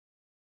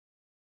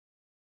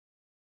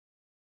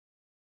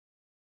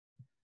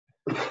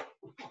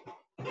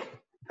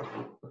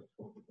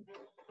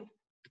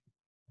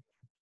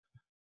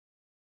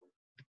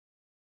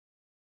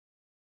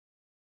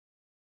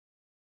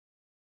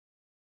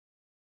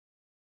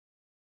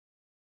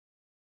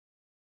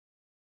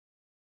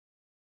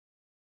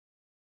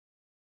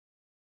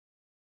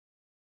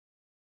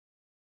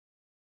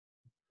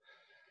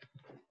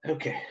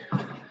Okay,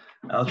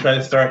 I'll try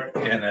to start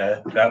in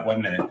about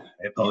 1 minute.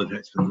 I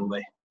apologize for the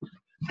delay.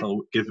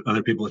 I'll give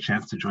other people a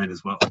chance to join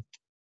as well.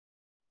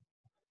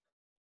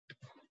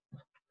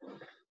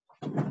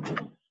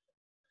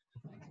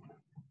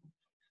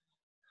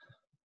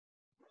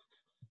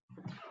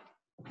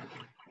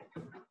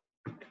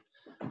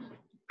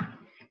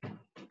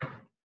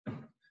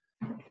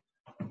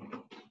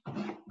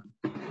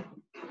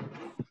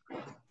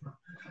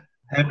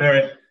 Hi,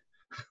 Barry.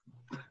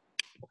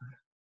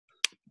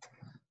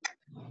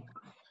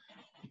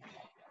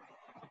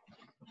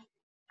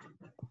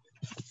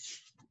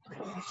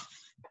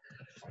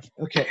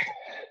 Okay.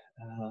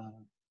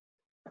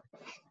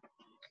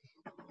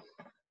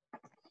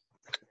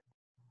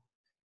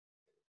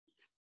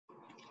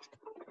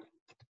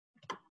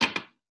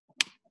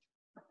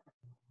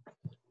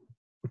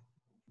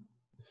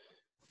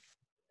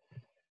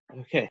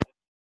 Okay.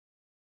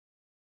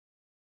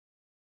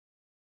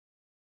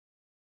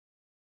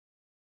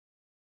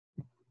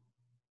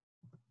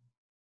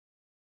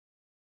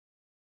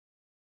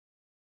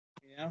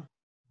 Yeah.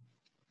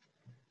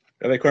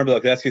 Rabbi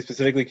Kornbluh, ask you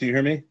specifically, can you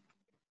hear me?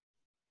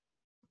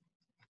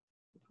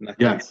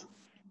 Yes.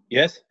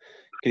 Yes?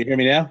 Can you hear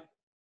me now?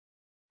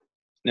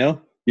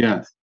 No?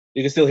 Yes.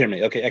 You can still hear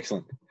me. Okay,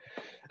 excellent.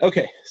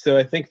 Okay, so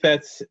I think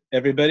that's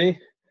everybody.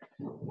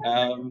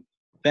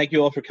 Thank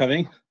you all for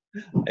coming.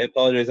 I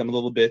apologize, I'm a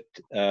little bit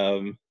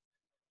running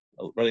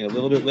a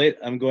little bit late.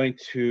 I'm going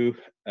to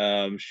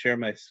share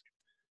my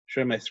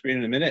screen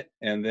in a minute,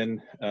 and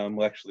then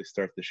we'll actually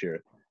start the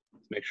share.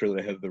 Let's make sure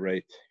that I have the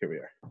right. Here we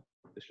are.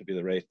 This should be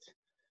the right.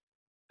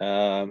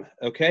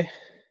 Okay.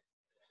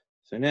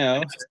 So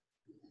now,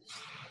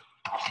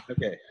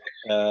 okay,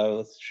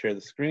 let's share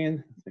the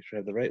screen. Let's make sure I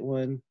have the right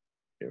one.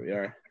 Here we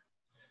are.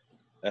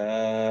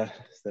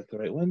 Is that the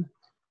right one?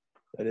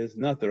 That is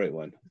not the right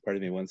one.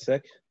 Pardon me 1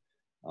 sec,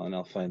 and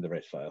I'll find the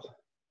right file.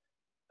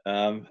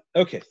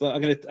 Okay, so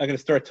I'm gonna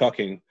start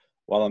talking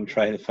while I'm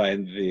trying to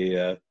find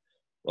the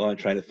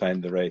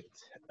right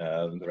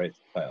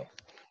file.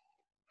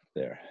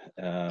 There.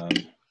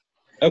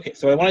 Okay,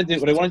 so what I want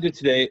to do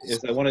today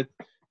is I want to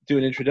do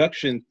an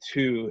introduction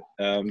to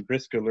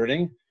Brisker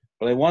Learning,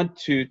 but I want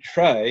to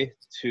try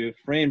to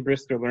frame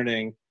Brisker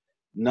Learning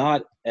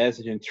not as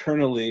an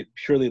internally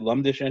purely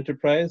Lumdish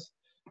enterprise,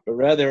 but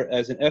rather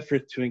as an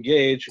effort to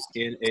engage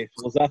in a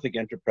philosophic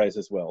enterprise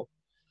as well.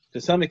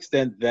 To some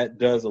extent, that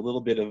does a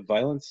little bit of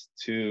violence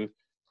to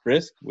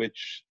Brisk,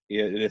 which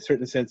in a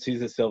certain sense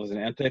sees itself as an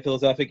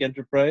anti-philosophic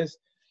enterprise,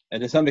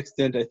 and to some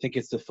extent, I think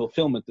it's the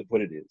fulfillment of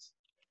what it is.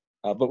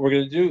 But we're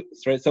going to do,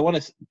 right, so I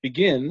want to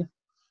begin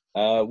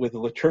with a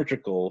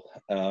liturgical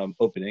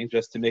opening,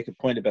 just to make a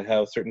point about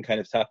how certain kind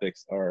of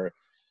topics are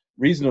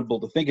reasonable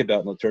to think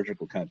about in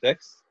liturgical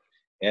context.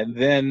 And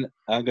then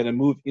I'm going to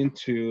move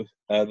into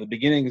the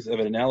beginnings of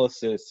an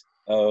analysis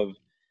of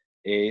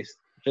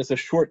just a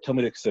short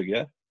Talmudic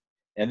sugya.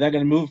 And then I'm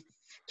going to move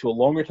to a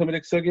longer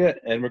Talmudic sugya,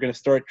 and we're going to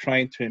start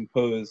trying to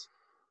impose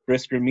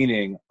Brisker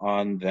meaning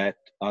on that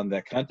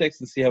context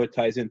and see how it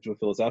ties into a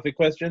philosophic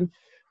question.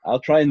 I'll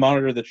try and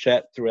monitor the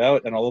chat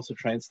throughout, and I'll also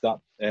try and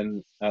stop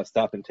and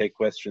take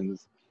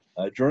questions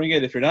during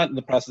it. If you're not in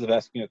the process of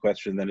asking a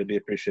question, then it'd be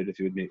appreciated if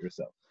you would mute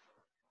yourself.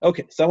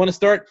 Okay, so I want to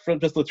start from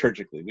just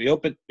liturgically.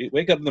 We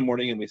wake up in the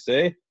morning and we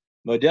say,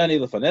 Modani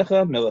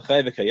lefanecha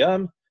melechai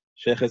v'kayam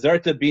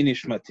shechazarta bi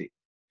nishmati.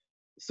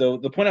 So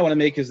the point I want to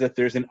make is that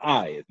there's an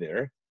I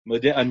there,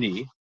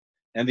 Modani,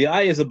 and the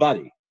I is a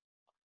body,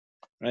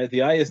 right?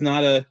 The I is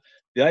not a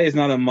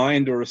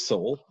mind or a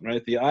soul,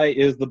 right? The I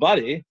is the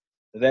body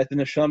that the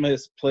neshama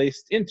is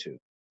placed into.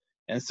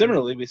 And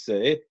similarly, we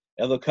say,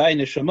 Elokai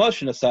neshama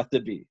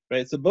shenasata bi,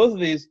 right? So both of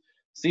these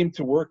seem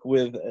to work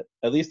with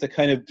at least a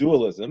kind of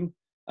dualism.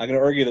 I'm going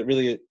to argue that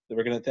really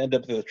we're going to end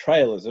up with a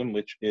trialism,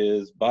 which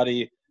is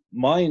body,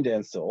 mind,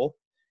 and soul.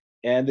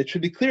 And it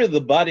should be clear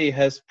the body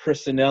has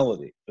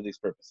personality for these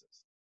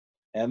purposes.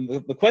 And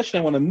the question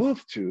I want to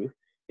move to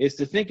is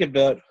to think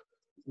about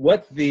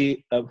what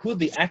who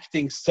the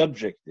acting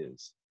subject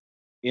is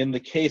in the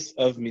case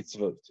of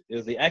mitzvot.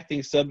 Is the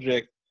acting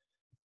subject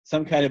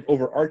some kind of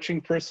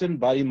overarching person,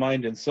 body,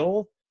 mind, and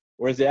soul?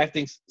 Or is the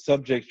acting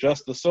subject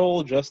just the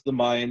soul, just the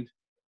mind?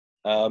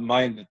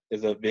 Mind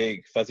is a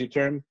big fuzzy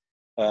term.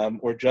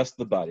 Or just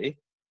the body.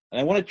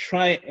 And I want to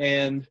try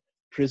and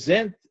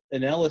present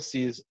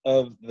analyses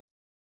of the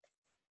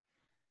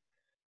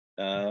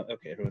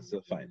okay, everyone's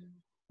still fine.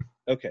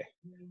 Okay.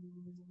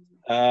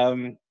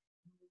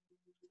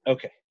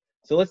 Okay.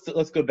 So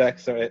let's go back.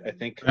 Sorry, I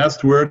think the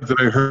last word that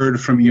I heard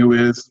from you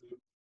was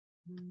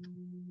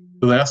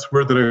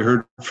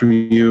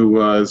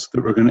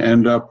that we're going to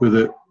end up with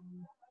a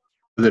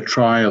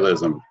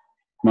trialism,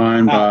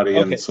 mind, body,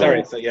 okay, and soul.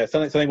 Sorry. So yeah,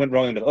 something went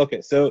wrong in the middle.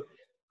 Okay, so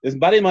There's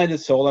body, mind, and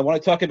soul. I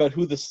want to talk about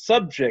who the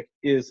subject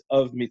is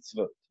of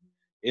mitzvot.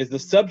 Is the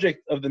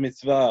subject of the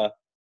mitzvah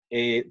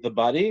the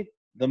body,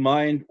 the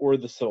mind, or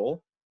the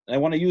soul? And I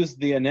want to use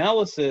the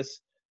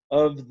analysis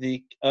of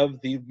the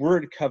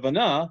word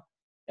kavanah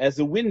as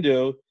a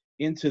window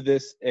into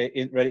this,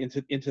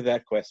 into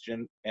that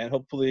question, and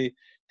hopefully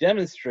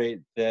demonstrate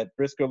that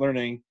Brisker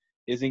Learning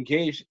is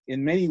engaged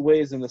in many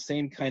ways in the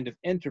same kind of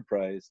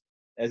enterprise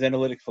as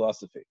analytic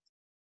philosophy,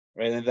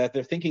 right? And that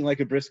they're thinking like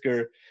a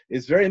Brisker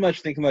is very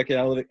much thinking like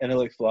an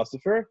analytic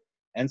philosopher,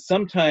 and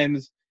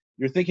sometimes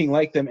you're thinking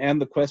like them and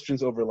the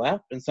questions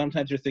overlap, and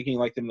sometimes you're thinking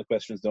like them and the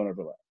questions don't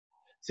overlap.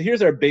 So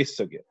here's our base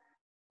sugya,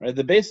 right?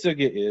 The base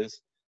sugya is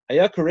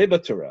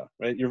Hayakureba Torah,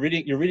 right? You're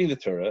reading the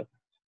Torah,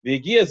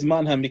 V'yigia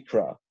Zman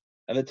HaMikra,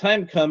 and the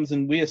time comes,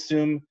 and we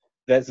assume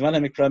that Zman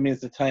HaMikra means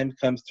the time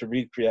comes to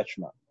read Kriyat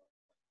Shema.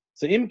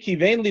 So Im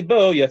Kivein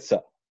Libo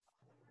Yatsa.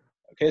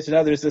 Okay, so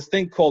now there's this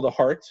thing called a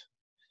heart,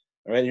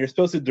 all right? You're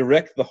supposed to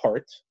direct the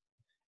heart,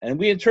 and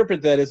we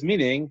interpret that as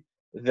meaning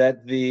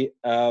that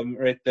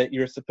that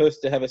you're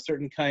supposed to have a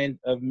certain kind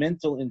of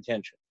mental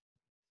intention.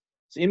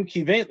 So Im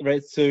Kivein,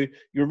 right? So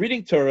you're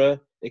reading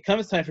Torah. It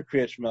comes time for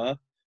Kriyat Shema.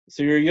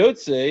 So you're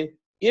Yotze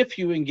if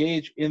you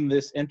engage in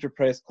this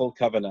enterprise called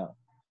Kavanah.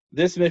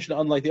 This mission,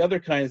 unlike the other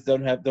kinds,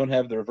 don't have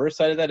the reverse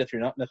side of that. If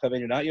you're not Mechaven,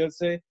 you're not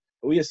Yotze.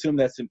 But we assume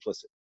that's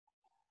implicit.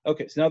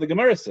 Okay, so now the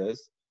Gemara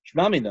says,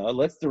 Shmamina,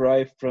 let's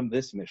derive from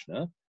this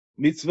Mishnah,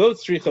 mitzvot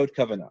tzrichot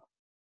kavanah.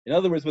 In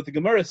other words, what the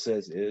Gemara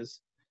says is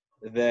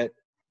that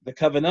the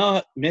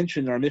kavanah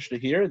mentioned in our Mishnah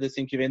here, this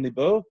in Kivein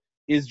Libo,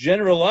 is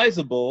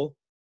generalizable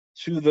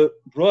to the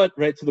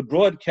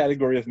broad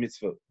category of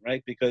mitzvot,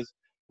 right? Because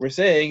we're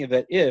saying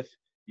that if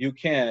you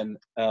can,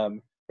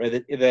 from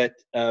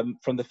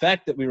the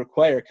fact that we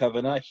require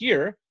kavanah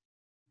here,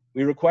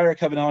 we require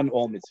kavanah on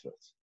all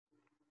mitzvot.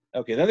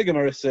 Okay, then the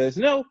Gemara says,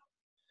 no,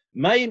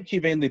 Mayim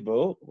Kivein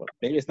Libo, well,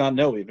 maybe it's not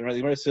no even, right? The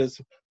Gemara says,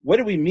 what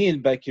do we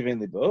mean by Kivein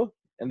Libo?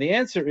 And the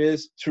answer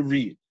is to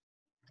read.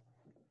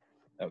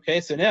 Okay,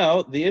 so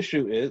now the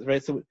issue is,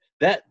 right, so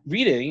that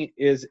reading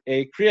is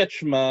a Kriyat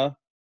Shema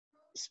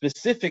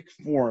specific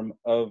form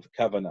of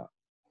kavanah.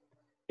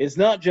 It's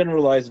not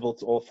generalizable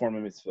to all form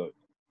of mitzvot.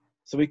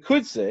 So we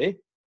could say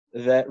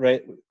that,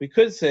 right,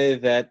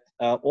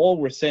 all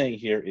we're saying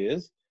here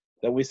is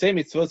that we say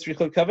mitzvot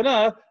tzrichot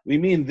kavanah, we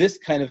mean this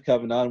kind of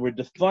kavanah, and we're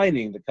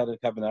defining the kind of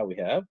kavanah we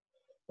have.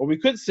 Or we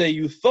could say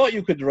you thought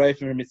you could derive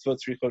from mitzvot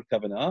tzrichot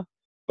kavanah,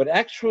 but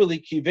actually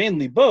kivein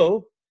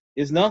libo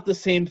is not the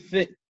same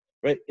thing,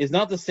 right? Is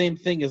not the same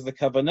thing as the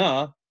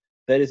kavanah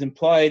that is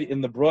implied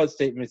in the broad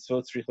statement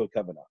mitzvot tzrichot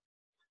kavanah.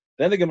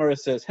 Then the Gemara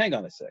says, hang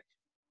on a sec,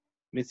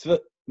 mitzvot,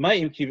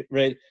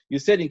 right? You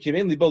said in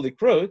kivein libo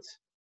likrot,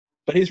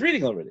 but he's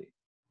reading already.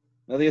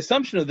 Now the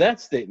assumption of that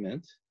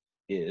statement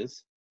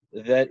is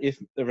that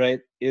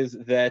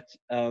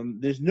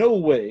there's no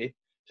way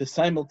to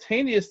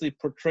simultaneously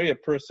portray a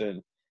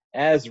person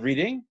as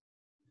reading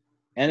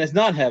and as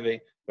not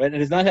having, right,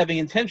 and as not having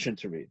intention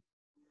to read,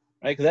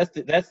 right? Because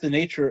that's the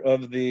nature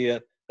of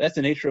the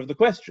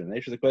question. The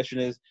nature of the question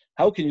is,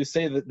 how can you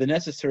say that the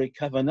necessary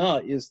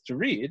kavanah is to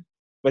read,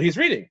 but he's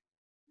reading?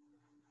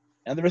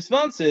 And the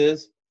response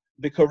is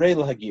b'korei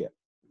l'hagia,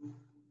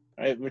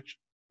 right, which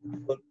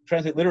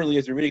translate literally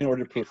as you're reading in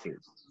order to proofread.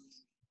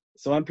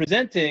 So I'm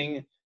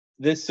presenting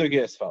this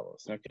sugya as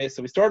follows. Okay,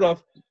 so we start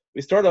off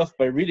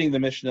by reading the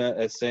Mishnah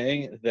as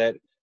saying that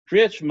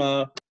Kriyat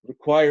Shema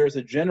requires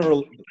the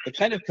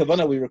kind of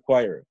kavanah we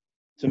require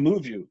to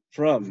move you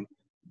from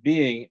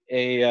being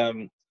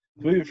a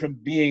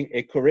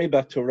korei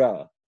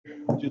b'Torah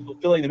to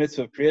fulfilling the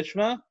mitzvah of Kriyat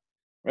Shema.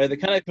 Right, the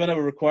kind of kavanah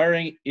we're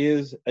requiring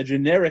is a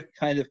generic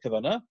kind of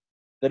kavanah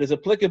that is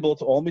applicable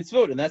to all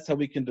mitzvot, and that's how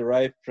we can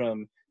derive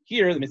from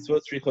here the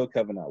mitzvot tzrichot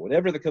kavanah.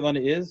 Whatever the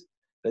kavanah is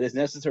that is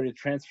necessary to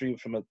transfer you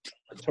from a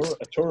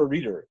Torah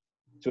reader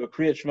to a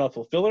Kriyat Shema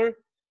fulfiller,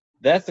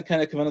 that's the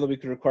kind of kavanah that we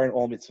could require in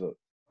all mitzvot.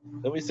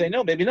 Then we say,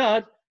 no, maybe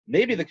not.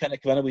 Maybe the kind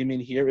of kavanah we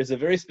mean here is a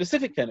very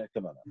specific kind of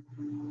kavanah,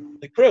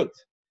 the krot,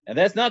 and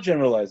that's not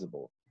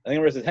generalizable. I think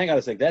we're saying, hang on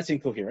a sec, that's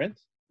incoherent,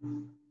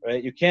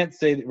 right? You can't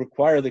say that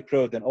require the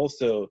krot and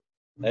also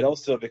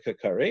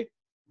vikakari,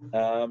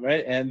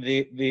 right? And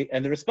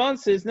the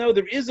response is, no,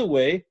 there is a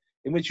way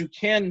in which you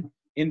can,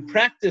 in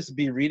practice,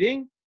 be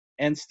reading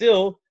and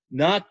still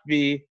not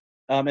be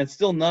not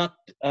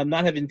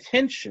have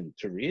intention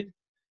to read,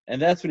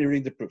 and that's when you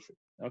read the proofread.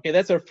 Okay,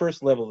 that's our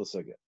first level of the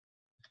sugya.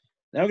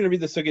 Now we're going to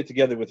read the sugya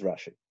together with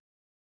Rashi.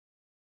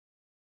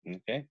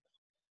 Okay,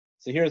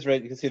 so here's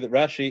right. You can see that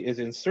Rashi is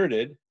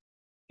inserted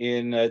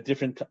in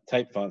different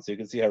type fonts, so you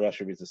can see how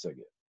Rashi reads the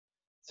sugya.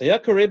 So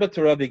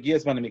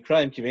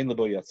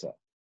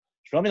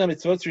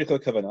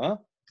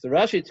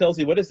Rashi tells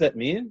you, what does that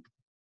mean?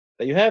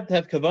 That you have to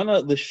have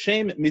kavanah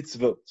l'shem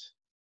mitzvot.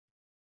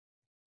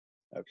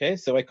 Okay,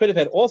 so I could have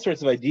had all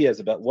sorts of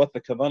ideas about what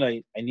the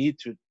kavanah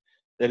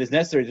that is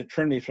necessary to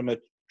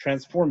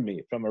transform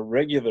me from a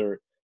regular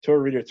Torah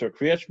reader to a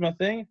Kriyat Shema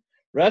thing.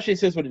 Rashi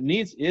says what it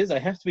needs is I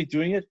have to be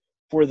doing it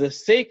for the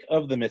sake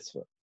of the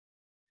mitzvah.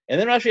 And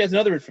then Rashi has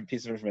another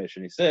piece of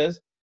information. He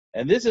says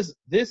And this is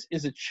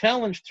a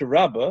challenge to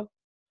Rabbah,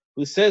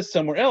 who says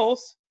somewhere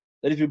else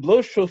that if you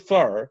blow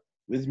shofar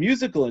with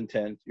musical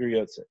intent, you're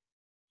yotze.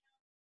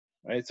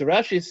 Right? So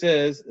Rashi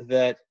says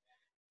that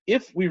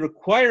if we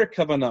require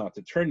kavanah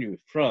to turn you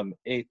from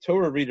a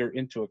Torah reader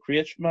into a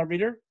Kriyat Shema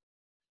reader,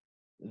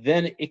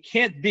 then it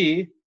can't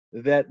be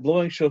that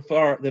blowing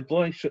shofar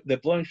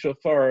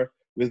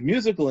with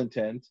musical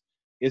intent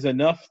is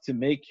enough to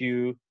make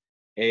you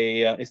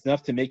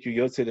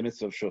yotze the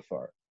mitzvah of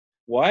shofar.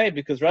 Why?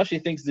 Because Rashi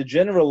thinks the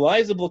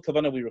generalizable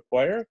kavanah we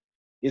require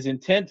is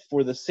intent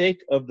for the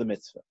sake of the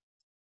mitzvah.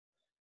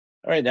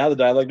 All right, now the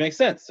dialogue makes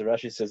sense. So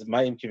Rashi says,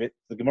 the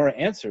Gemara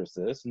answers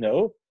this.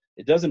 No,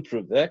 it doesn't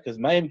prove that, because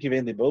Mayim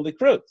kivein libo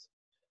likrot.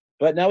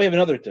 But now we have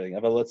another thing.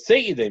 But let's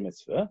say idei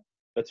mitzvah,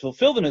 but to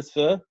fulfill the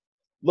mitzvah,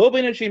 lo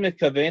b'nashim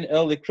mitkavein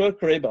el likrot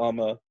karei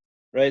ba'alma.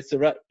 Right.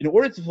 So in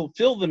order to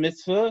fulfill the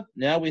mitzvah,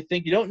 now we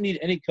think you don't need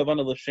any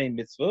kavanah l'shem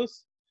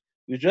mitzvos.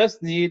 You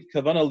just need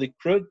kavanah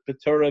likrot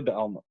b'torah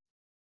ba'alma.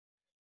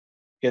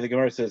 Okay, the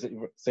Gemara says,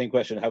 same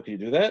question. How can you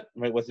do that?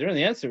 Right. What's there? And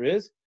the answer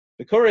is,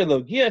 b'korei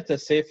logia ta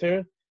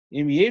sefer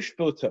im yesh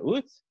bo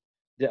ta'ut.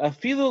 Now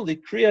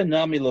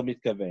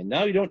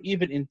you don't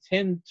even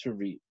intend to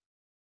read.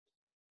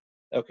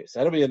 Okay, so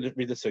how do we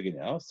read the sugi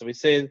now? So we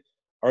say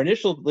our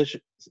initial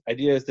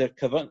idea is that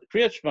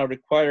Kriyat Shema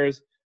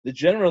requires the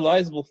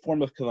generalizable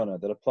form of kavanah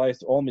that applies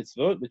to all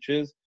mitzvot, which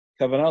is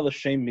kavanah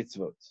l'shem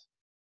mitzvot.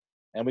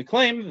 And we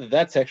claim that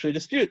that's actually a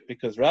dispute,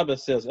 because Rabbah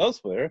says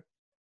elsewhere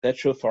that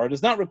shofar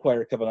does not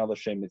require kavanah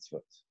l'shem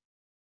mitzvot.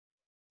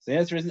 So the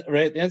answer is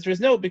right. The answer is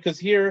no, because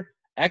here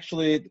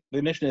actually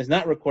the Mishnah is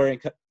not requiring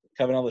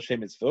kavanah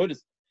l'shem mitzvot.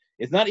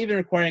 It's not even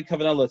requiring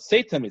kavanah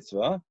l'tzeita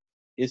mitzvah.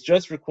 It's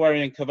just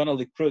requiring kavanah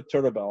likrut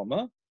Torah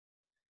ba'alma.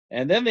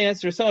 And then the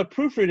answer is somewhat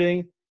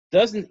proofreading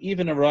doesn't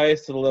even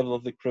arise to the level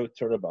of likrut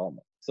Torah ba'alma.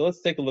 So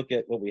let's take a look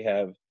at what we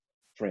have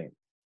framed.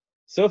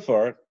 So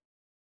far,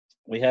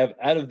 we have,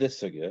 out of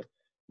this sugya,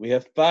 we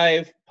have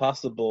 5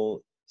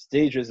 possible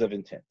stages of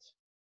intent.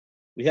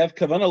 We have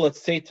kavanah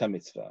l'tzeita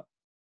mitzvah,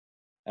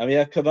 and we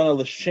have kavanah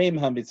l'shem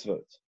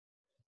ha-mitzvot.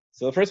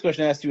 So the first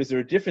question I asked you, is there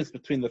a difference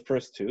between the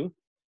first two?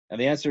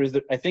 And the answer is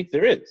that I think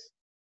there is.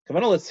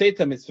 Kavanah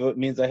l'tzeita mitzvah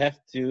means I have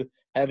to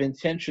have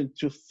intention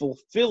to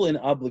fulfill an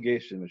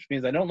obligation, which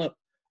means I don't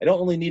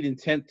only need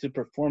intent to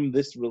perform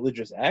this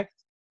religious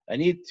act. I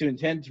need to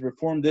intend to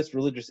perform this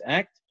religious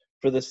act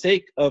for the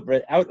sake of,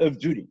 out of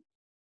duty.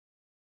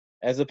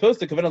 As opposed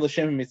to kavanah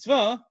l'shem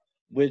mitzvah,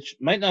 which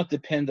might not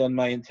depend on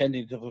my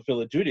intending to fulfill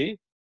a duty.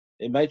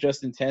 It might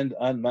just depend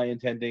on my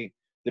intending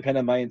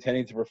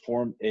to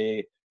perform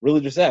a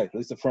religious act, at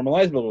least a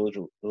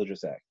formalizable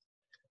religious act.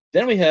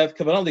 Then we have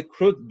kavanah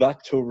likrut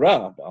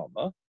b'torah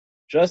ba'alma,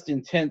 just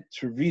intent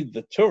to read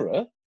the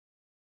Torah,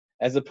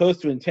 as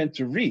opposed to intent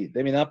to read.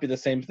 They may not be the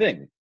same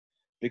thing,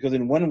 because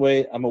in one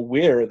way I'm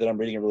aware that I'm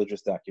reading a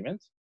religious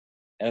document,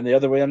 and the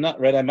other way I'm not.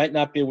 Right? I might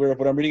not be aware of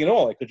what I'm reading at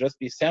all. I could just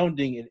be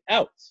sounding it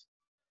out.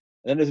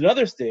 And then there's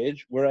another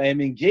stage where I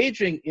am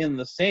engaging in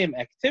the same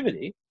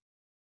activity,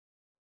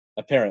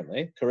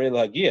 apparently, karei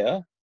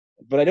lahagia,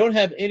 but I don't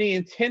have any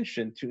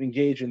intention to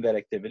engage in that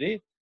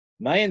activity.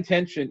 My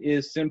intention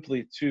is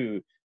simply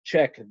to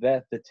check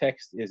that the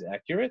text is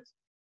accurate,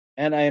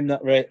 and I am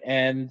not right.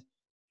 And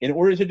in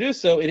order to do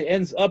so, it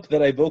ends up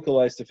that I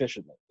vocalize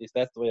sufficiently. At least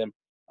that's the way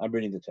I'm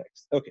reading the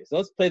text. Okay, so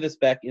let's play this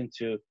back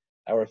into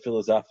our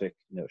philosophic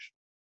notion.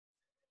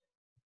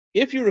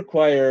 If you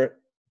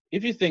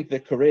think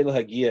that karei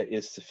lahagia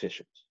is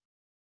sufficient,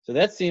 so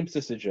that seems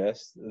to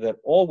suggest that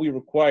all we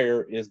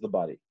require is the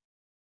body.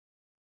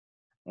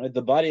 Right?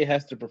 The body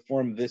has to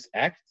perform this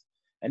act,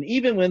 and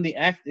even when the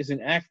act is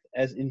an act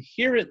as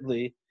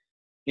inherently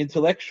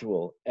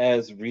intellectual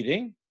as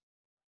reading,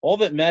 all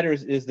that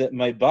matters is that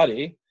my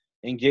body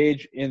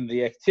engage in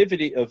the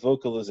activity of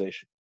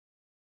vocalization.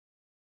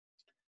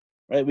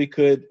 Right? We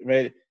could,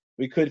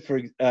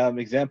 for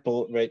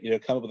example,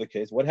 come up with a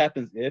case. What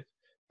happens if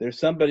there's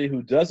somebody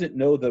who doesn't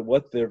know that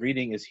what they're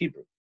reading is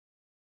Hebrew?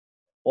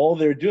 All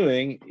they're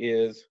doing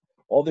is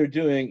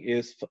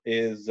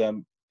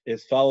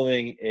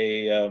following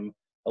a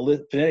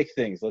phonetic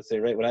things. Let's say,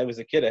 right, when I was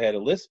a kid, I had a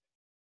lisp.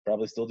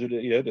 Probably still do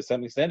to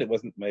some extent. It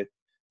wasn't, my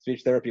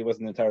speech therapy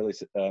wasn't entirely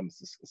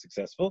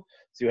successful.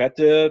 So you had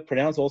to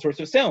pronounce all sorts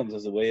of sounds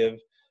as a way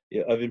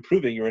of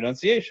improving your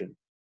enunciation.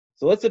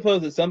 So let's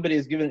suppose that somebody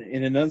is given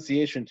an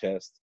enunciation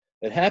test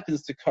that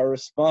happens to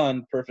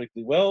correspond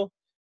perfectly well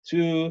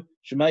to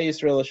Shema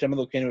Yisrael Hashem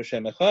Elokeinu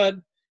Hashem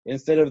Echad,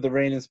 instead of the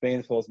rain in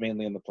Spain falls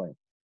mainly on the plain.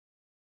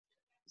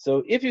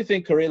 So if you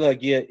think karei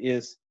lahagia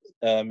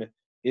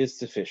is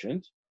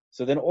sufficient,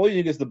 so then all you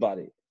need is the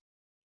body.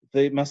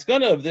 The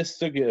maskana of this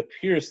sugya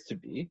appears to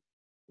be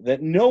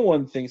that no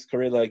one thinks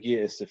karei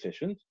lahagia is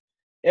sufficient.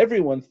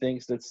 Everyone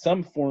thinks that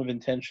some form of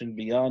intention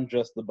beyond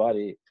just the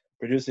body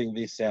producing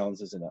these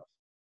sounds is enough.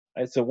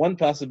 Right? So one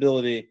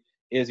possibility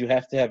is you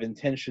have to have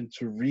intention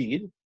to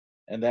read,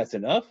 and that's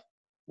enough.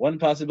 One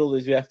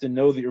possibility is you have to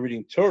know that you're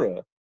reading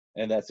Torah,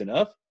 and that's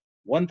enough.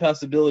 One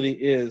possibility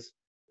is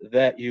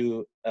that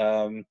you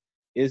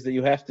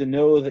have to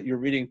know that you're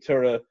reading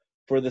Torah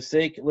for the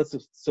sake, let's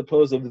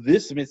suppose, of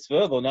this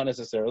mitzvah, though not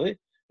necessarily.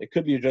 It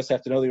could be you just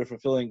have to know that you're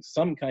fulfilling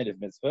some kind of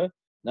mitzvah,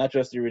 not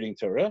just you're reading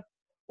Torah.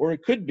 Or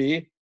it could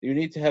be you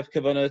need to have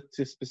kavanah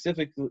to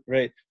specifically,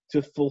 right,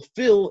 to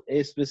fulfill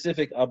a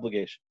specific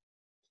obligation.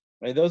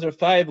 Right? Those are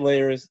 5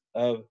 layers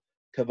of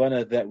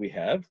kavanah that we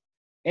have.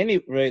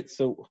 Right?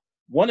 So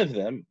one of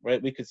them,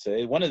 right, we could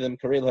say, one of them,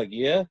 karel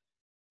hagia,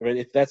 right,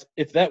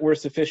 if that were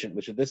sufficient,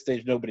 which at this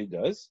stage nobody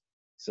does,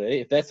 say,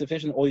 if that's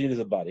sufficient, all you need is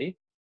a body.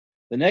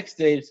 The next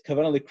stage,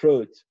 kavanah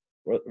likrot,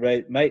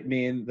 right, might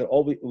mean that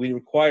we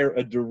require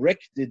a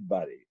directed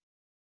body.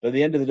 But at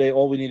the end of the day,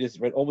 all we need is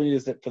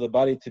that for the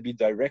body to be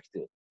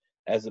directed,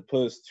 as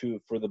opposed to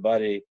for the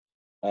body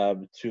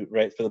for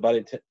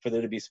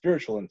there to be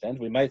spiritual intent.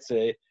 We might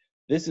say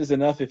this is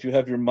enough if you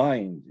have your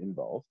mind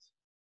involved.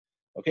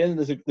 Okay, and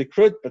there's a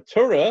likrut, but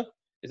Torah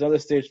is another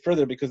stage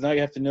further, because now you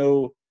have to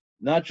know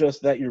not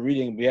just that you're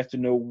reading, but you have to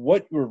know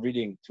what you're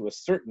reading to a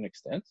certain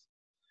extent.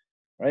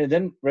 Right, and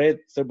then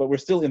but we're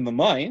still in the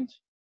mind,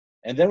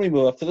 and then we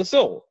move up to the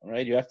soul.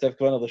 Right, you have to have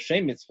kavanah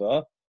l'shem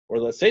mitzvah or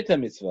l'seita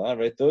mitzvah.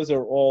 Right, those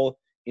are all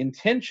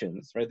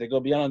intentions. Right, they go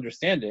beyond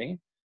understanding.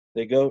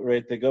 They go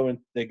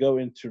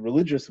into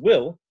religious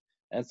will,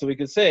 and so we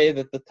could say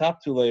that the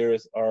top 2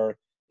 layers are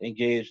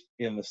engaged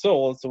in the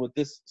soul. And so what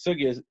this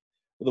sugya is,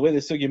 the way the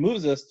sugya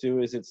moves us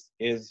to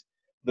is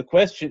the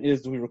question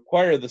is, do we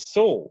require the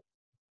soul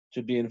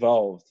to be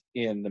involved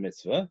in the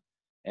mitzvah?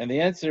 And the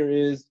answer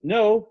is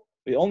no.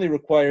 We only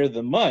require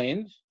the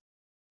mind,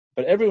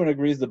 but everyone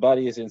agrees the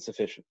body is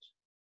insufficient.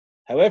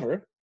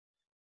 However,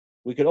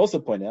 we could also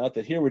point out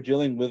that here we're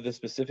dealing with the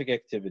specific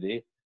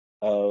activity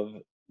of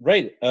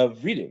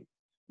reading.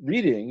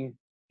 Reading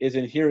is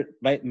inherent.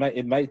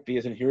 It might be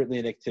as inherently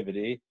an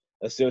activity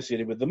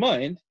associated with the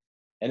mind,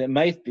 and it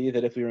might be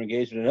that if we were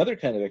engaged in another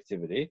kind of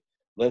activity,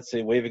 let's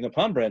say waving a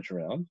palm branch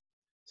around,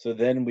 so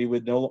then we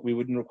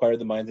wouldn't require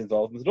the mind's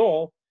involvement at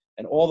all,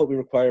 and all that we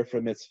require for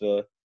a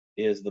mitzvah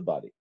is the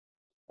body.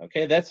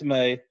 Okay, that's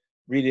my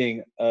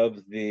reading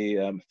of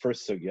the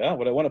first sugya.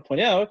 What I want to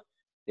point out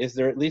is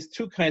there are at least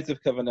 2 kinds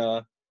of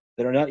kavanah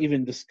that are not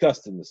even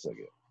discussed in the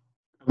sugya.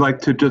 I'd like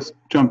to just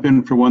jump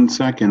in for 1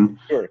 second,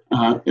 Sure.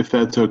 If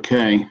that's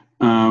okay.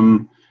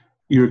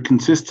 You're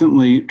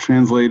consistently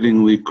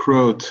translating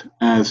likrot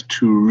as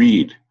to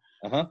read.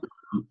 Uh-huh.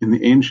 In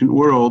the ancient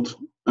world,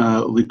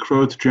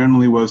 likrot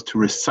generally was to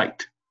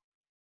recite.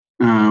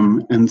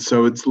 And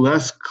so it's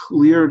less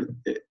clear,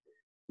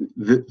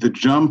 the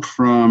jump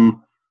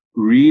from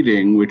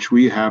reading, which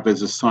we have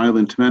as a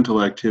silent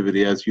mental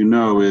activity, as you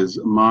know, is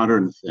a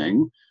modern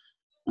thing.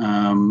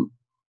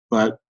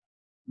 But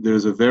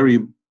there's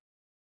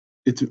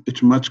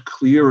it's much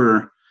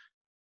clearer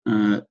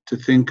to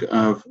think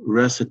of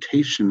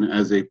recitation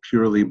as a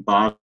purely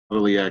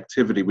bodily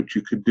activity, which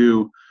you could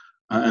do,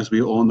 as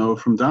we all know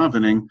from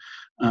davening,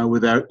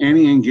 without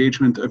any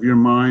engagement of your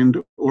mind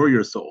or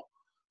your soul.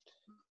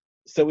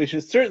 So we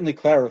should certainly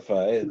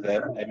clarify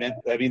that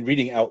I mean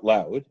reading out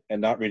loud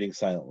and not reading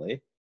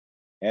silently.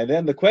 And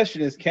then the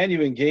question is, can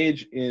you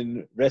engage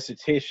in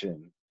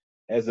recitation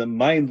as a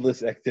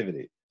mindless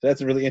activity? So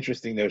that's a really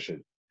interesting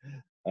notion.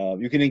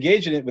 You can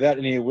engage in it without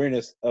any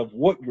awareness of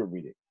what you're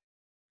reading.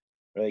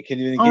 Right? Can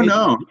you engage?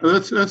 Oh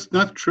no, that's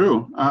not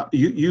true.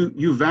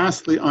 You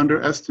vastly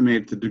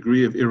underestimate the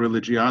degree of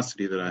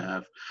irreligiosity that I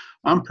have.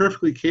 I'm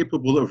perfectly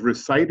capable of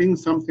reciting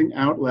something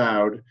out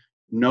loud,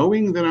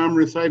 knowing that I'm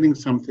reciting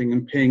something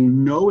and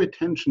paying no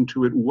attention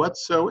to it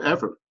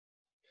whatsoever.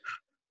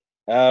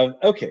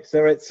 Okay,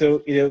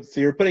 so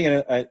you're putting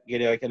in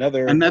like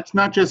another. And that's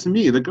not just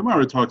me. The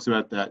Gemara talks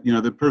about that.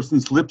 The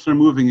person's lips are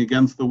moving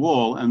against the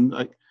wall, and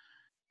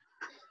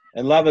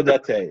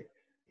lavadate.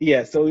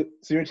 Yeah, so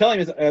you're telling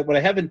me what I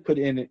haven't put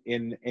in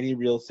any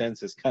real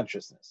sense is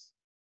consciousness,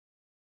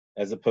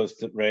 as opposed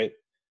to right.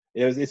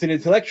 It's an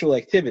intellectual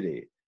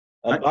activity.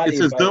 It's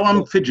as though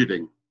I'm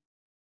fidgeting.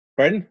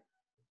 Pardon?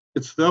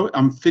 It's though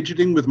I'm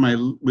fidgeting with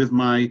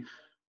my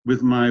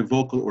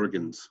vocal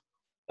organs.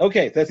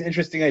 Okay, that's an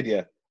interesting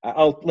idea.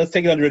 Let's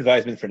take it under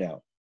advisement for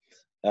now.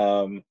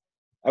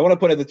 I want to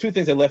point out the 2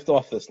 things I left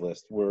off this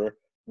list were,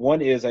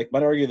 one is I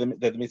might argue that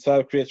the mitzvah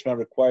of Kriyat Shema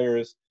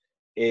requires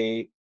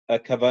a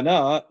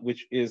kavanah,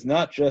 which is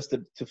not just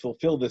to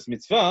fulfill this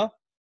mitzvah,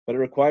 but it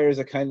requires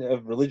a kind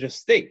of religious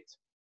state,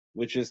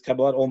 which is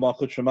kabbalat ol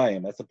malchut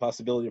shemayim. That's a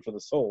possibility for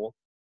the soul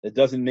that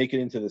doesn't make it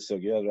into the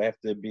sugya. I have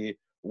to be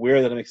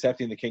aware that I'm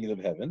accepting the kingdom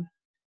of heaven.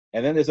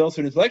 And then there's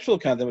also an intellectual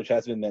content which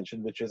has been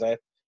mentioned, which is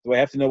do I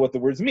have to know what the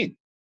words mean?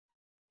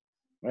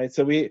 Right.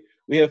 So we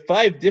have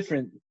 5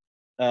 different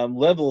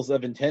levels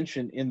of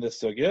intention in the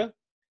sugya,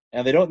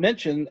 and they don't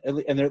mention, and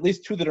there are at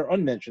least 2 that are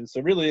unmentioned.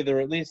 So really, there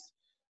are at least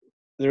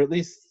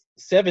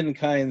 7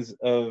 kinds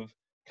of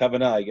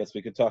kavanah, I guess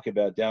we could talk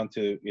about, down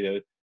to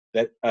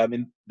that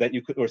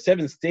you could, or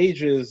 7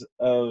 stages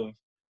of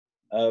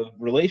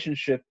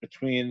relationship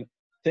between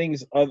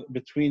things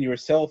between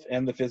yourself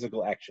and the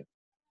physical action.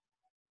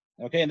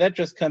 Okay, and that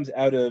just comes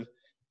out of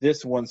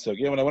this one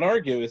sugya. What I want to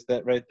argue is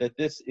that that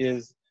this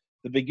is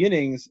the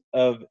beginnings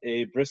of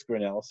a Brisker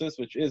analysis,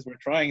 which is we're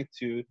trying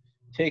to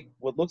take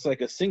what looks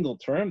like a single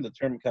term, the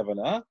term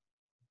kavanah,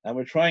 and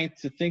we're trying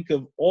to think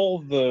of all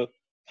the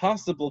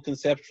possible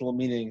conceptual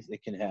meanings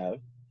it can have.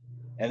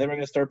 And then we're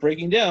going to start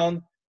breaking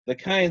down the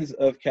kinds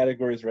of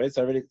categories, right?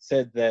 So I already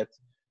said that,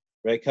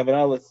 right,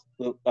 kavanah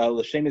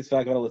l'shem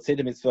mitzvah, kavanah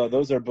l'tzeda mitzvah,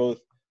 those are both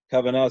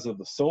kavanahs of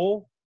the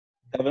soul.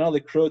 Kavanah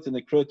l'krot and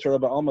l'krot Torah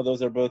ba'alma,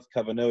 those are both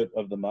kavanot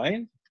of the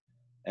mind.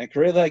 And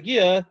karei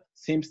l'hagia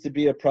seems to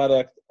be a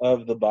product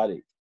of the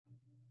body.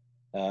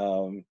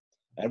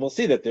 And we'll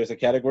see that there's a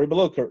category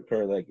below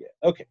karei l'hagia.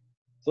 Okay,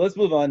 so let's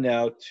move on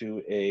now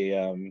to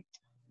a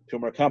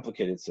more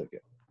complicated sugya.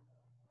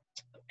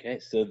 Okay,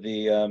 so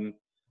the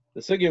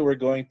sugya we're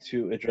going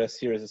to address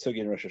here is a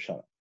sugya in Rosh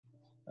Hashanah.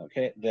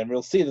 Okay, then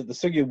we'll see that the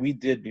sugya we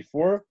did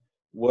before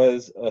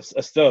was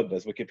a stub,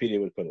 as Wikipedia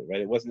would put it,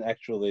 right? It wasn't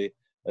actually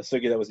a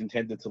sugya that was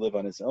intended to live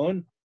on its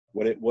own.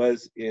 What it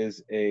was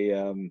is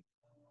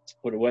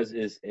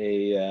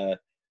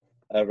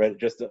right,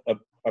 just a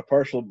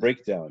partial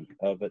breakdown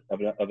of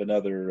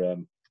another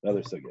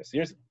sugya.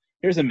 So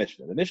here's a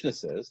Mishnah. The Mishnah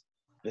says,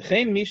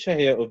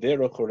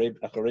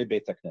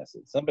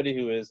 somebody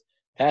who is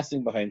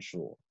passing behind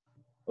shul,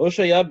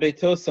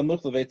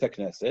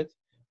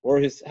 or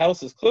his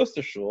house is close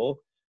to shul,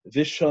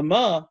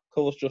 vishama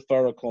kol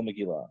shofar kol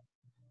megillah,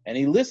 and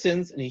he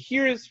listens and he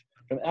hears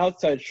from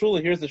outside shul,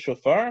 he hears the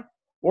shofar,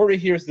 or he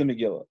hears the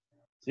Megillah.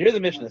 So here the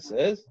Mishnah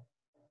says,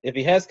 if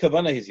he has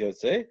kavanah, he's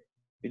yotzei. If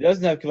he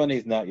doesn't have kavanah,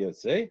 he's not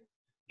yotzei.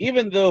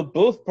 Even though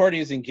both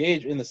parties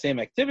engage in the same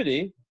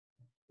activity,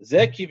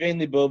 zeh kivein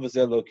libo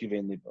v'zeh lo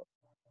kivein libo.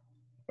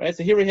 Right.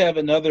 So here we have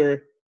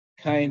another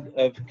kind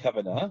of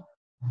kavanah.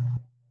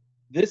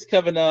 This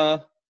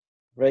kavanah,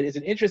 right, is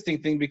an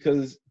interesting thing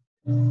because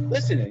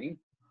listening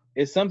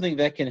is something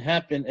that can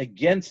happen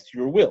against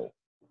your will.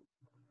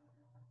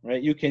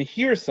 Right? You can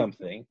hear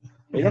something,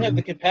 but you don't have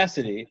the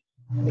capacity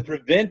to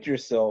prevent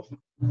yourself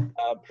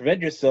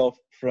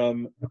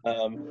from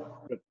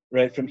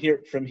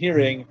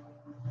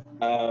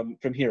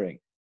hearing.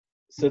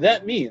 So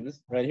that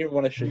means, right here, we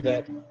want to show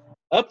that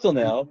up till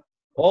now,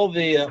 all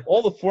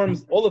the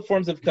forms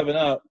of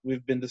kavanah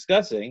we've been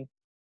discussing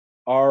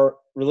are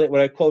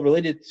what I call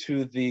related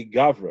to the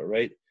gavra,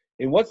 right?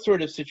 In what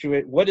sort of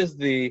situation? What is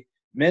the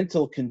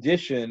mental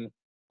condition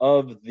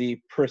of the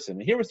person?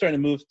 And here we're starting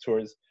to move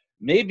towards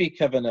maybe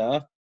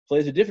kavanah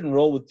plays a different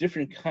role with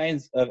different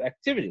kinds of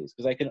activities.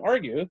 Because I can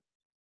argue,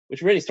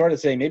 which we already started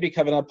saying, maybe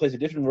kavanah plays a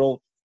different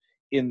role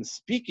in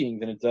speaking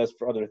than it does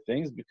for other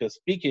things, because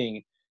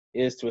speaking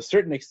is to a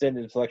certain extent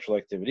an intellectual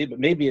activity, but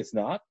maybe it's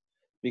not,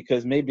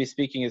 because maybe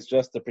speaking is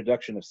just the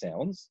production of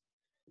sounds.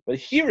 But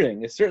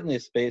hearing is certainly a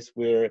space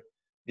where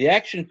the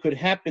action could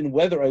happen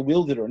whether I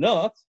willed it or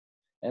not.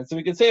 And so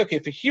we could say, okay,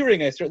 for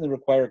hearing, I certainly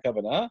require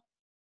kavanah.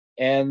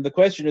 And the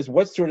question is,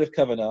 what sort of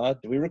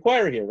kavanah do we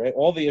require here, right?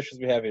 All the issues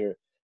we have here,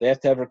 they have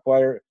to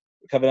require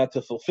kavanah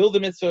to fulfill the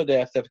mitzvah. They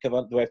have to have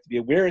kavanah. Do I have to be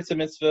aware it's a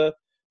mitzvah?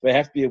 Do I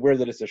have to be aware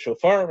that it's a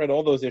shofar? Right?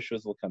 All those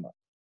issues will come up.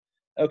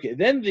 Okay,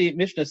 then the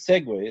Mishnah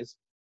segues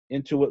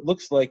into what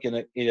looks like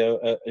an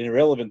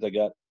irrelevant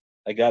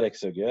agadic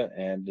sugya,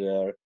 and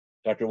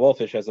Dr.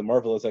 Wolfish has a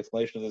marvelous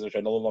explanation of this, which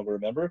I no longer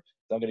remember.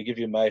 So I'm going to give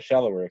you my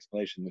shallower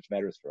explanation, which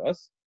matters for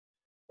us.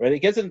 Right? It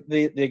gets in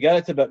the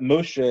agadic about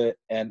Moshe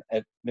and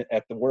at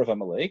the war of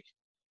Amalek,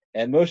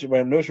 and Moshe,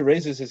 when Moshe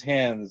raises his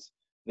hands,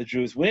 the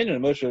Jews win,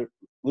 and Moshe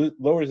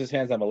lowers his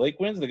hands, Amalek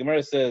wins. The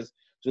Gemara says,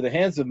 do the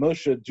hands of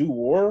Moshe do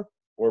war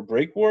or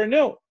break war?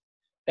 No.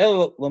 As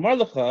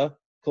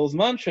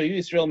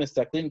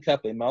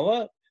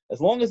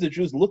long as the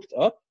Jews looked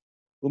up,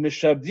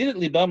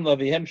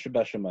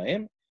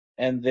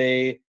 and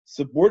they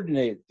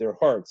subordinate their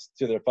hearts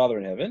to their Father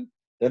in heaven,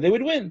 then they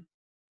would win.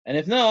 And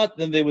if not,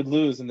 then they would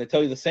lose. And they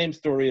tell you the same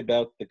story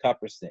about the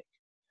copper snake.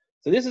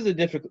 So this is a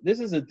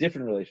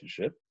different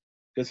relationship,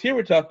 because here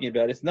we're talking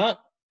about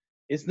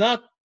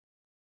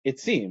it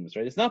seems,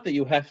 right? It's not that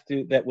you have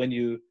to, that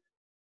when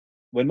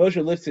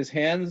Moshe lifts his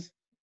hands,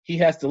 he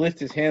has to lift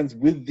his hands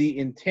with the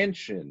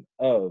intention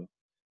of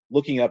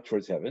looking up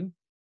towards heaven.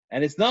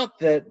 And it's not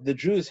that the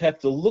Jews have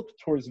to look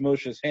towards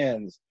Moshe's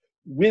hands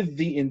with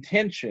the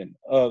intention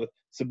of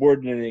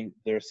subordinating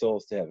their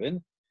souls to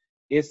heaven.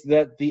 It's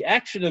that the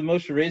action of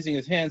Moshe raising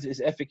his hands is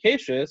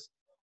efficacious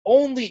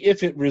only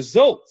if it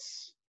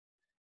results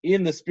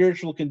in the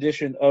spiritual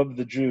condition of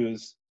the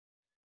Jews,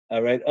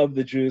 right? Of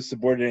the Jews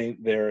subordinating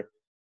their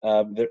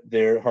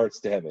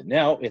hearts to heaven.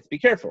 Now, be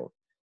careful.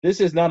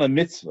 This is not a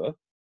mitzvah,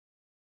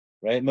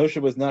 right?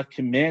 Moshe was not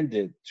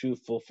commanded to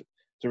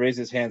raise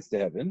his hands to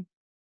heaven,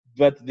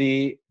 but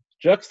the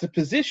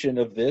juxtaposition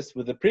of this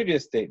with the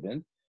previous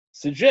statement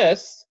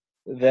suggests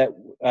that,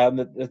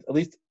 at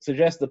least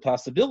suggests the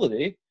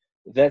possibility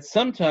that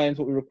sometimes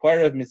what we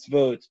require of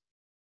mitzvot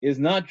is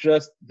not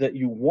just that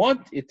you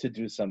want it to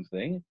do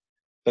something,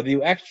 but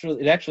it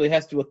actually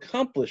has to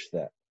accomplish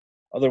that.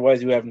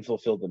 Otherwise, you haven't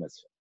fulfilled the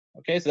mitzvah.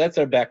 Okay, so that's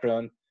our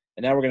background,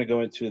 and now we're going to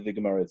go into the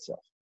Gemara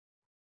itself.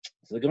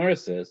 So the Gemara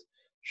says,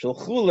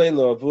 "Shalchu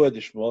leilo avua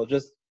dishmol."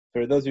 Just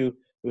for those who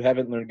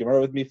haven't learned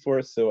Gemara with me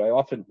before, so what I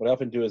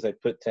often do is I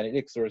put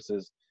Tanaitic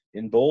sources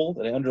in bold,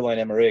 and I underline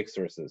Amaraic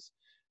sources.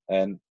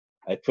 And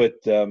I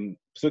put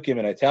Psukim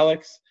in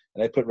italics,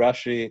 and I put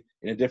Rashi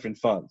in a different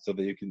font so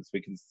that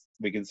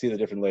we can see the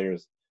different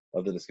layers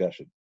of the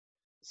discussion.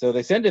 So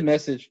they send a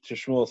message to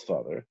Shmuel's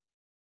father,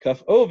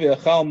 Kaf'o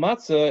v'achal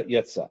matzah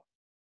yatsa.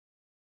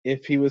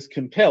 If he was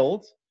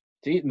compelled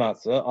to eat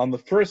matzah on the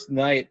first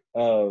night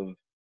of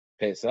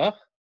Pesach,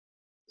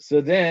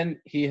 so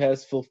then he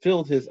has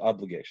fulfilled his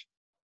obligation.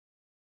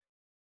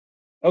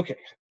 Okay,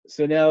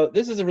 so now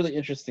this is a really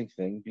interesting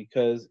thing,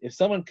 because if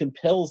someone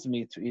compels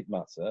me to eat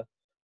matzah,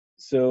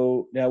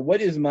 so now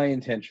what is my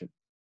intention?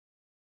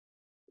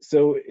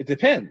 So it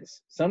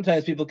depends.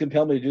 Sometimes people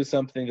compel me to do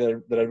something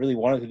that I really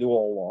wanted to do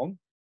all along.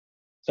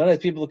 Sometimes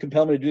people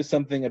compel me to do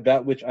something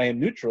about which I am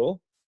neutral.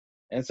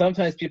 And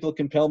sometimes people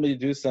compel me to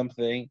do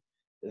something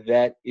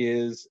that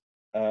is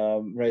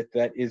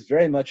that is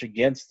very much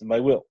against my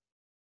will.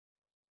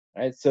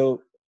 Right?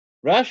 So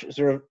Rav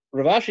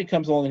Ashi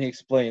comes along and he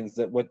explains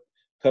that what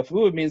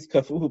kafuhu means,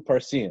 kafuhu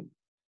parsim,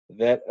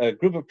 that a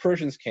group of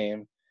Persians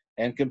came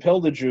and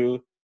compelled a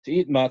Jew to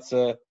eat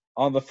matzah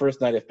on the first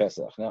night of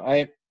Pesach. Now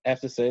I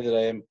have to say that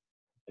I've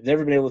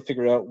never been able to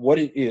figure out what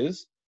it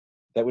is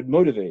that would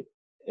motivate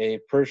a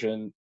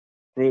Persian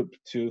group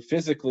to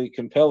physically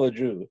compel a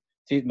Jew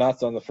to eat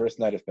matzah on the first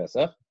night of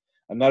Pesach.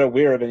 I'm not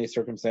aware of any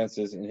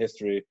circumstances in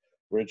history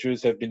where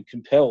Jews have been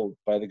compelled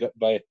by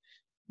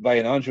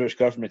a non-Jewish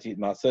government to eat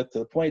matzah, to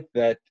the point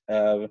that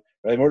Rabbi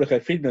Mordechai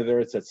Friedman of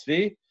Eretz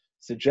Tzvi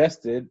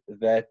suggested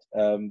that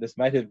this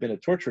might have been a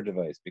torture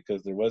device,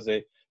 because there was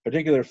a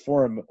particular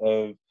form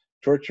of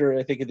torture,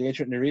 I think, in the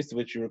ancient Near East,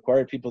 which you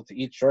required people to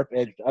eat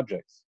sharp-edged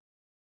objects.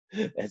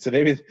 And so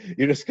maybe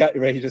you just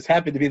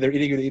happened to be there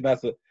eating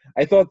matzah.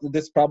 I thought that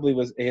this probably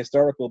was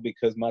ahistorical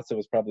because matzah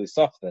was probably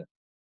soft then,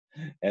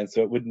 and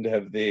so it wouldn't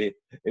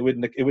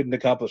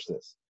accomplish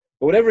this.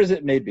 But whatever as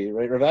it may be,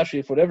 right? Rav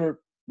Ashi, for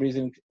whatever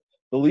reason,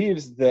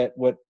 believes that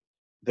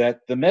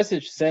the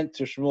message sent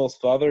to Shmuel's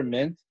father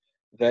meant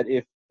that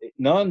if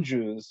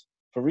non-Jews,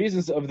 for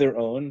reasons of their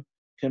own,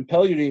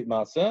 compel you to eat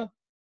matzah,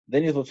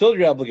 then you fulfilled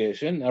your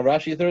obligation. Now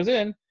Rashi throws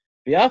in,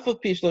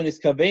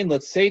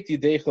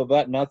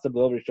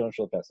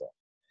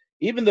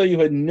 even though you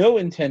had no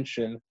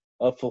intention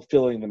of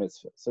fulfilling the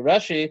mitzvah. So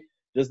Rashi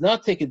does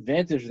not take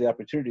advantage of the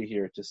opportunity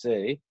here to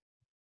say,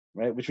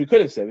 right, which we could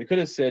have said. We could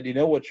have said, you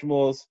know what,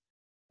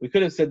 we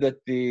could have said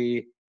that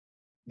the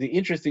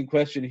interesting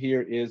question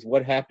here is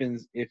what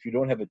happens if you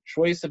don't have a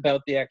choice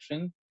about the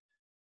action,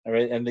 all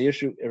right, and the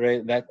issue,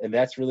 right,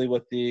 that's really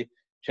what the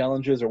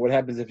challenge is, or what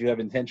happens if you have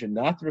intention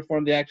not to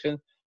perform the action.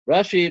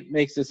 Rashi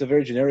makes this a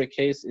very generic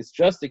case. It's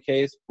just a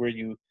case where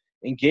you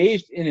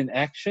engaged in an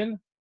action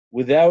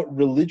without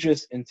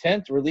religious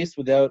intent, or at least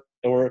without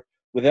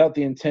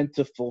the intent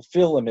to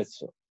fulfill a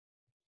mitzvah.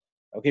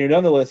 Okay,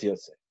 nonetheless,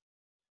 Yosef.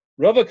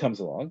 Rava comes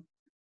along,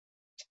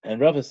 and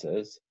Rava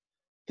says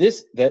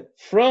that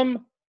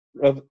from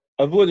Avud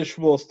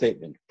Shmuel's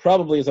statement,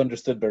 probably is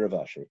understood by Rav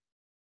Ashi.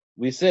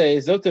 We say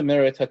Zota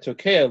Meret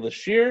Hatokea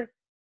Lashir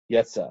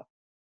Yatsa.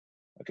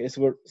 Okay,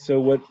 so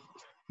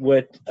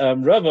what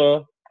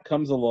Rava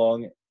comes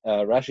along,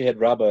 Rashi had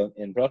Rabbah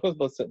in Brachos,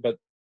 but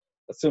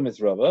assume it's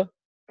Rava,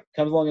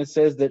 comes along and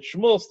says that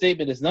Shmuel's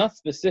statement is not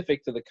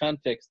specific to the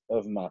context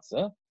of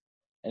matzah,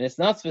 and it's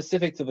not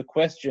specific to the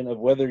question of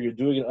whether you're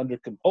doing it under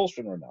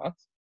compulsion or not,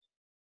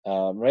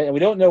 right? And we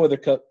don't know whether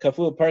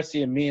kaful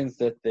parsia means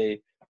that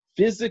they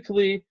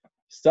physically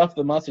stuff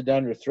the matzah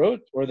down your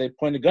throat, or they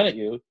point a gun at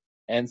you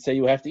and say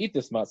you have to eat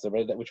this matzah,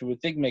 right? That which we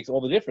would think makes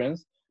all the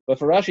difference, but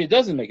for Rashi it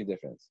doesn't make a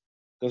difference.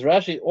 Because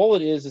Rashi, all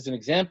it is an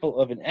example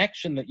of an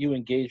action that you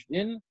engaged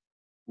in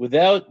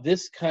without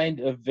this kind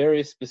of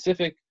very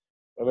specific,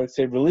 I would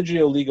say,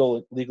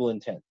 religio-legal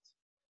intent.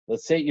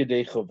 Let's say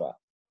Yudei Chovah.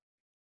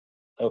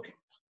 Okay.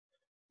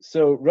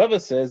 So Rava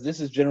says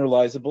this is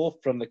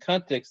generalizable from the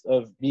context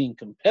of being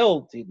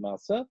compelled to eat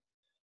matzah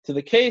to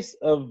the case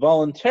of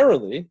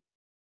voluntarily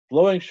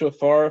blowing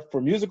shofar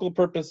for musical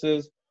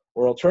purposes,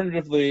 or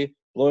alternatively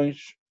blowing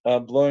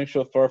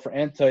shofar for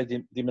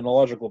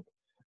anti-demonological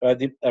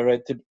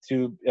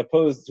to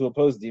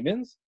oppose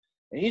demons.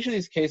 In each of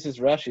these cases,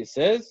 Rashi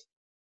says,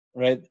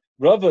 right,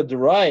 Rava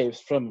derives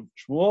from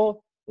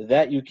Shmuel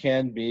that you're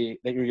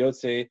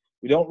Yotzei,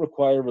 we don't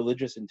require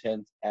religious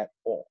intent at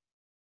all.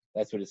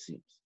 That's what it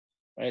seems.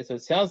 Right? So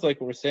it sounds like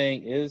what we're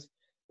saying is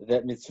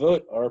that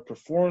mitzvot are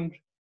performed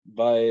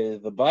by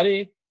the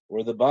body,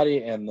 or the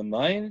body and the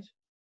mind,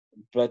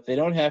 but they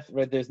don't have,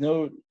 right, there's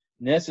no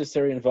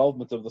necessary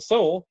involvement of the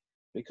soul,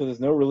 because there's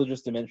no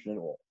religious dimension at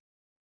all.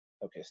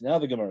 Okay, so now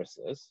the Gemara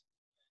says,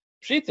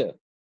 Pshita,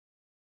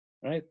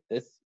 right?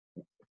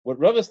 What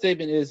Rava's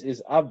statement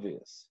is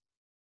obvious,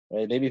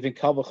 right? Maybe even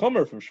Kal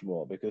V'chomer from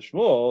Shmuel, because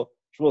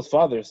Shmuel's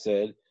father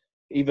said,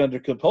 even under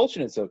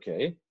compulsion it's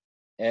okay,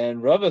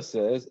 and Rava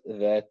says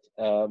that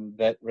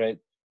right,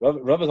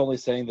 Rava's only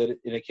saying that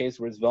in a case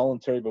where it's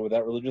voluntary but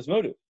without religious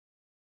motive.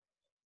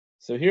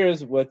 So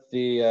here's what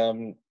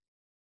the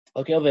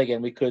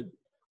again we could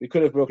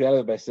have broken out of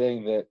it by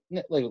saying that,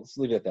 like, let's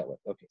leave it that way.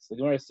 Okay, so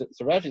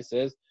Rashi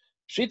says,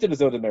 Shita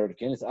is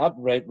American. It's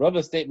right.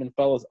 Rava's statement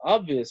follows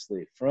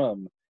obviously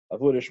from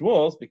Avodah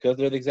Shmuel's because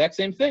they're the exact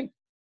same thing.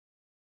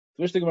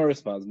 To which the Gemara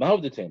responds,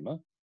 Mahav Detema,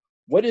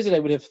 what is it I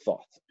would have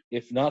thought,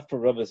 if not for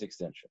Rava's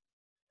extension?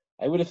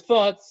 I would have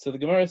thought, so the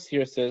Gemara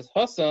here says,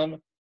 Hasam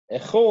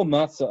echol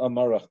matzah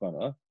amar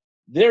Rachmana.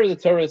 There the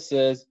Torah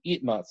says,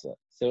 eat matzah.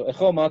 So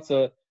echol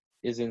matzah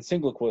is in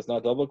single quotes,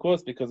 not double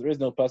quotes, because there is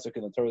no pasuk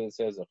in the Torah that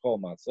says echol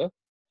matzah.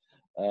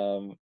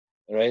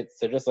 Right?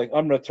 So just like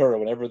Amra Torah,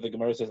 whenever the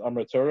Gemara says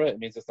Amra Torah, it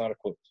means it's not a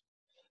quote.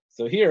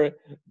 So here,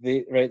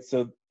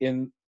 so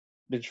in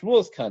Ben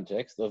Shmuel's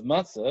context of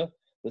matzah,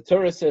 the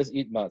Torah says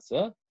eat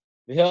matzah,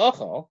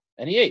 v'ha'achal,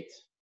 and he ate.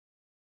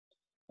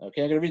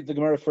 Okay, I'm going to read the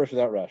Gemara first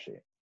without Rashi.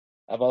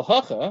 Aval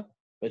hacha,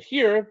 but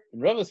here,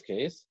 in Rava's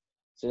case,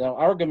 so now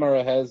our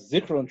Gemara has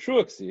Zikron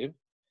Trua Ksiv.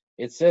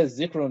 It says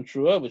Zikron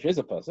Trua, which is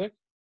a pasuk.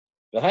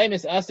 V'hai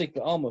mis asik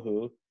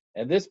b'almahu,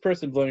 and this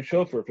person blowing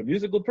shofar for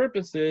musical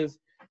purposes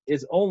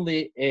is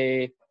only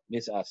a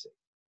misasik.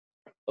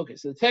 Okay,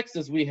 so the text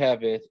as we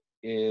have it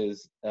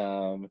is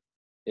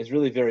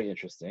really very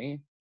interesting.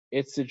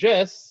 It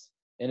suggests,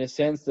 in a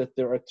sense, that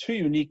there are two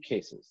unique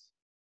cases.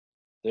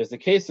 There's the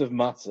case of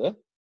matzah,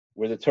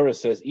 where the Torah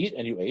says eat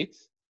and you ate,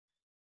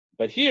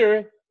 but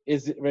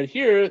right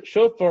here,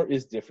 shofar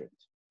is different.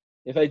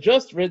 If I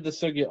just read the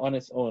sugya on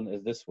its own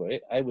as this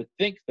way, I would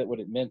think that what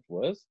it meant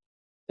was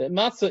that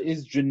matzah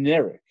is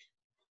generic.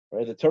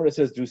 Right? The Torah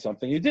says do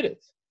something, you did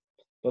it.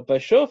 But by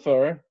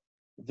shofar,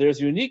 there's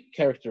a unique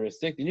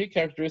characteristic. The unique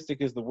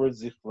characteristic is the word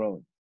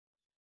zichron.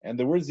 And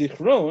the word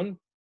zichron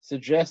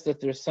suggests that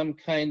there's some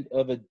kind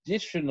of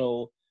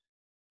additional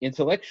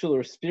intellectual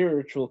or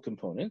spiritual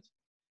component.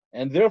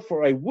 And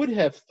therefore, I would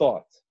have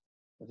thought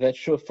that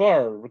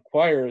shofar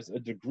requires a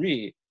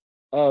degree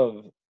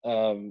of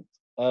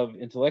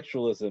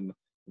intellectualism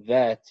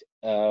that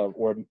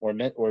or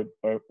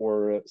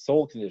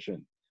soul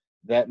condition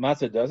that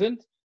matzah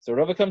doesn't. So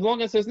Rava comes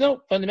along and says,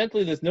 no,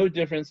 fundamentally there's no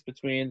difference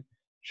between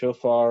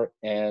shofar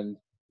and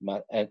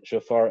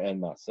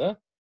matzah.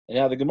 And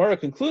now the Gemara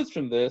concludes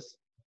from this,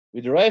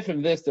 we derive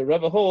from this that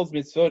Rava holds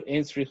mitzvot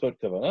ein srichot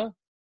kavana.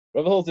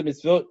 Rava holds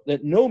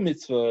that no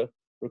mitzvah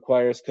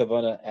requires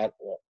kavana at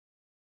all.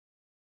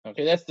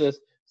 Okay, that's the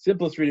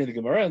simplest reading of the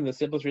Gemara, and the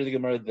simplest reading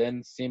of the Gemara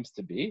then seems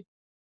to be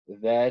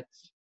that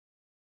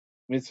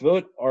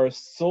mitzvot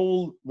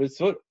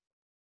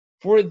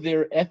for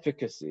their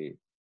efficacy.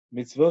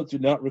 Mitzvot do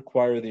not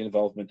require the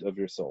involvement of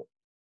your soul.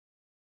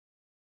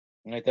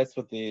 Right? That's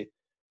the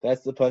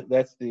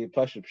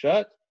pashut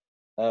pshat.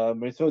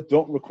 Mitzvot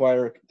don't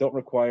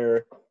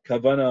require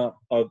kavana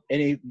of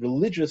any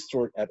religious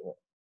sort at all.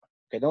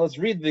 Okay, now let's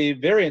read the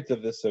variant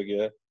of this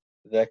sugya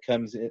that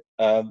comes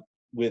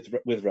with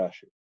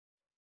Rashi.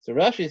 So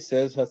Rashi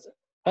says,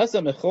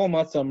 "Hasa mechol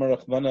matzah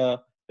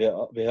merachmana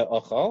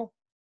ve'achal."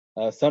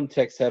 Some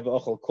texts have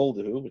achal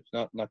koldehu, which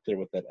not clear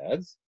what that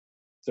adds.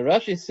 So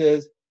Rashi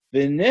says,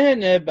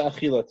 "V'nehene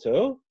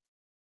ba'achilato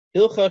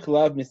hilchach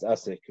lav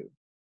misaseku."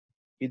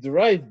 He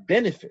derived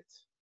benefit,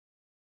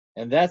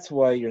 and that's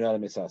why you're not a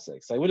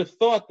misasek. So I would have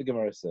thought, the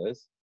Gemara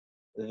says,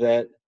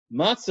 that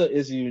matzah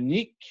is a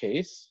unique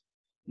case,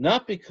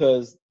 not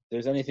because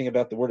there's anything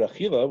about the word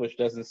achila, which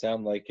doesn't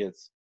sound like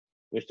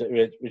which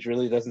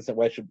really doesn't sound,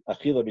 why should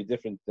achila be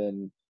different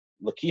than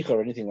lakicha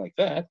or anything like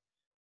that?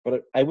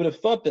 But I would have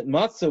thought that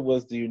matzah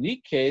was the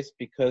unique case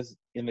because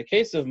in the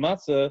case of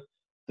matzah,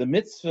 the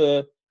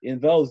mitzvah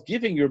involves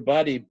giving your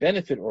body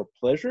benefit or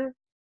pleasure,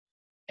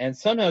 and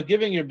somehow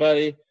giving your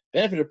body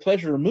benefit or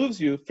pleasure removes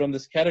you from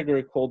this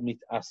category called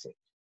mitasek.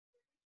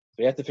 So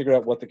you have to figure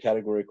out what the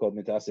category called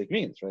mitasek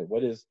means, right?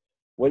 What is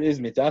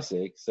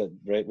mitasek, so,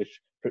 right?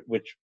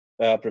 Which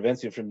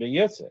prevents you from being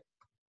yotze.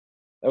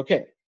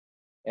 Okay,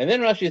 and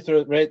then Rashi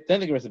throws right. Then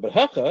the Gemara says,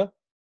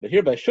 but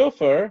here by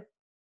shofar,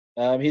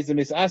 he's a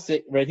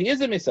misasek, right? He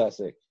is a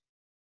misasek,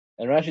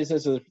 and Rashi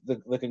says so.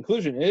 The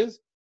conclusion is,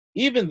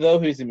 even though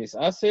he's a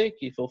misasek,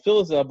 he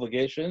fulfills the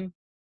obligation.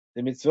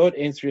 The mitzvot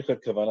ain't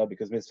srichot kavana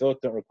because mitzvot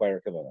don't require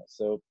kavana.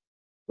 So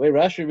the way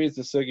Rashi reads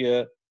the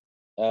sugya,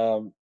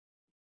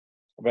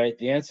 right?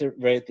 The answer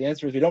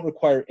is we don't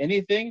require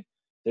anything.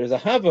 There's a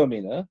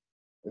havamina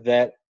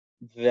that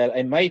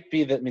I might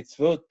be that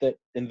mitzvot that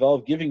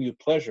involve giving you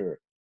pleasure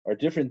are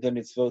different than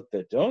mitzvot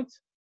that don't.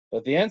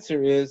 But the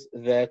answer is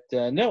that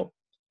no,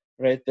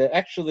 right? That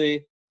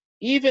actually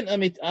even a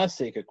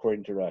mitasek,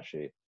 according to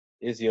Rashi,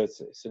 is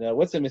yotze. So now,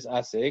 what's a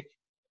misasek?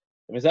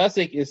 A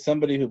misasek is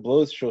somebody who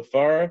blows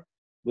shofar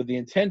with the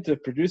intent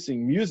of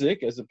producing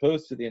music as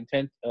opposed to the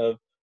intent of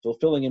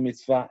fulfilling a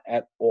mitzvah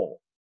at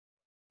all.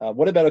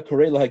 What about a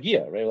korei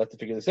lahagia, right? We'll have to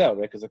figure this out,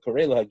 right? Because a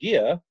korei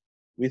lahagia,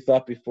 we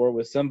thought before,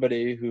 was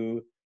somebody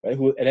who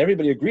and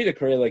everybody agreed a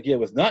korei lahagia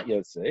was not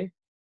yotze.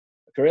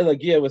 A korei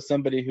lahagia was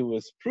somebody who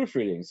was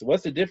proofreading. So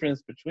what's the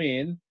difference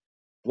between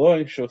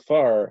blowing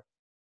shofar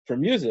for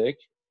music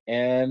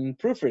and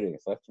proofreading?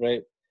 So that's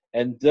right.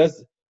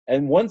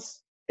 And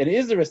once it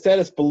is there a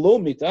status below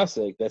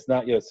mitasek that's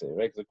not yotze,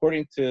 right? Because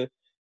according to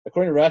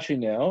Rashi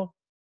now,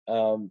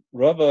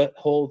 Rava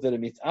holds that a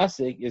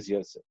mitasek is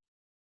yotze.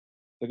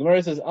 The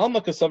Gemara says,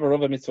 Alma kasava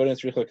rova mitzvot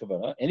tzricha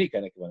kavana, any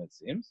kind of kavana it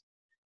seems.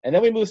 And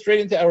then we move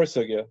straight into our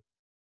sugya.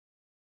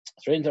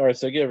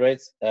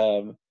 Right?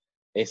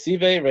 A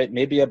sive, right?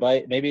 Maybe a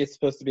bay, maybe it's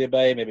supposed to be a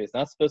bay, maybe it's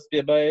not supposed to be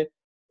a bay.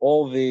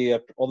 All the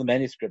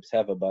manuscripts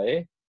have a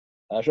bay.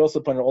 I should also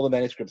point out all the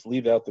manuscripts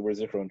leave out the word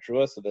Zichron and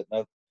Trua, so that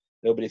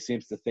nobody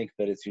seems to think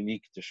that it's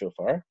unique to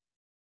shofar.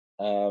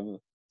 So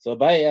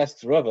Abaye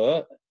asks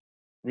Rava,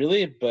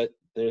 really? But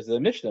there's a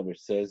Mishnah which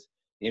says,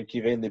 Im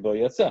kivein libo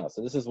yatsa.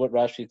 So this is what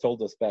Rashi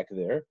told us back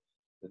there,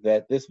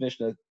 that this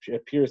Mishnah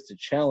appears to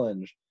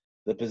challenge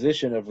the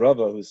position of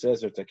Rava, who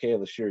says, Takei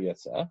l'shir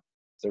yatsa.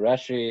 So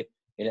Rashi,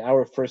 in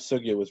our first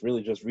sugya, was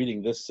really just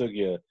reading this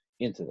sugya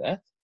into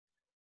that.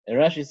 And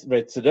Rashi,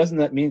 right, so doesn't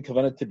that mean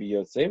kavanah to be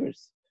yotzei?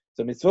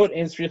 So mitzvot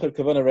ein tzricha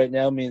kavanah right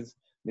now means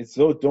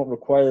mitzvot don't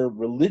require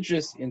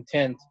religious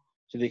intent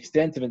to the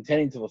extent of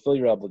intending to fulfill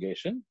your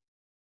obligation.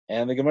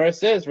 And the Gemara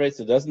says, right,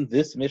 so doesn't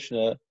this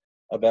Mishnah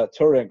about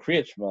Torah and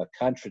Kriyat Shema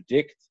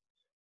contradict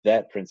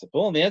that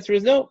principle? And the answer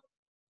is no.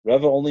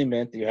 Rava only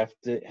meant that you have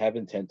to have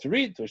intent to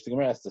read, to which the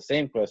Gemara asks the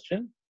same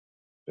question,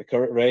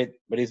 right?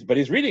 But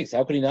he's reading, so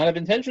how could he not have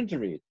intention to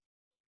read?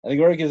 And the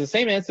Gemara gives the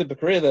same answer,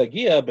 B'karei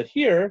Lagia, but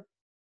here,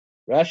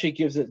 Rashi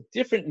gives a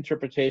different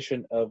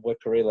interpretation of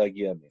what Karei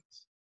Lagia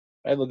means.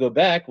 Right, we'll go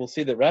back, we'll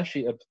see that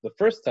Rashi, the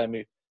first time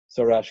we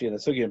saw Rashi in the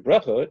Sugya in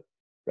Brachot,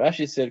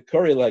 Rashi said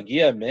Karei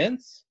Lagia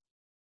means,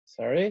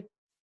 as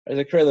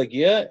a Karei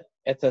Lagia,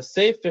 et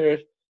ha-sefer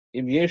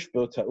im yesh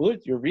bo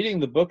ta'ut, you're reading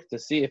the book to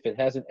see if it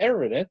has an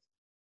error in it,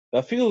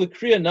 v'afilu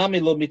l'kriya nami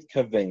lo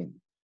mitkavein.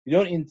 You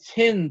don't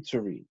intend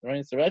to read,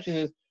 right? So Rashi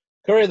says,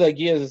 Karei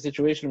Lagia is a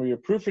situation where you're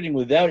proofreading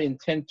without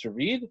intent to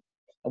read,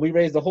 and we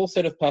raised a whole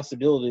set of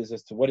possibilities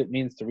as to what it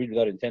means to read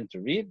without intent to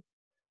read.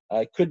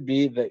 It could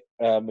be that,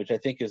 which I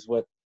think is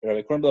what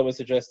Rabbi Kornblatt was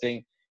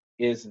suggesting,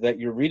 is that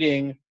you're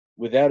reading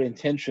without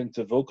intention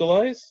to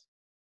vocalize,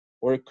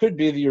 or it could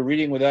be that you're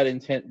reading without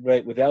intent,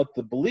 right, without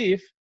the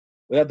belief,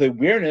 without the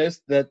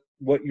awareness that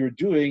what you're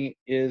doing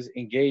is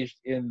engaged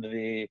in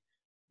the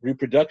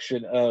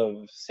reproduction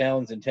of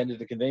sounds intended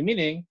to convey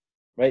meaning,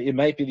 right? It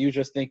might be that you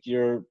just think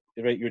you're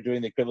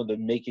doing the equivalent of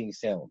making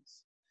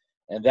sounds.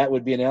 And that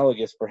would be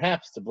analogous,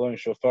 perhaps, to blowing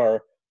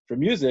shofar for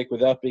music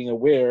without being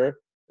aware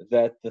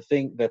that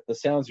the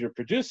sounds you're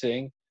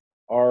producing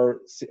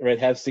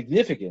have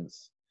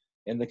significance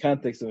in the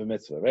context of a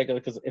mitzvah, right?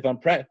 Because if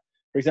for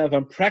example, if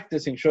I'm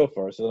practicing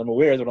shofar, so that I'm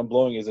aware that what I'm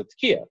blowing is a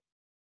tekiah,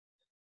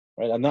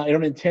 right? I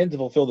don't intend to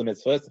fulfill the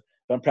mitzvah. If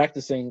I'm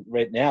practicing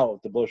right now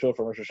to blow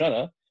shofar Rosh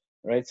Hashanah,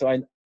 right? So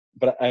I'm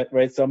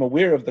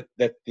aware of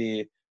that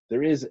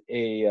there is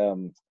a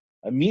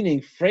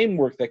meaning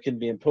framework that can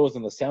be imposed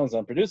on the sounds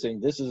I'm producing.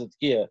 This is a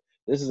tekiah,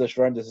 this is a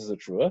shvarim, this is a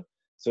trua.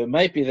 So it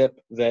might be that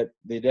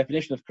the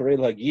definition of Karei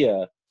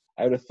Lagia,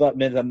 I would have thought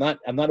meant I'm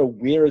not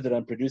aware that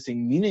I'm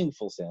producing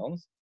meaningful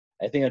sounds.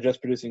 I think I'm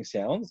just producing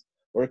sounds.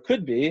 Or it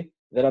could be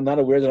that I'm not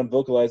aware that I'm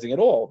vocalizing at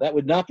all. That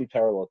would not be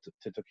parallel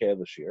to Tokei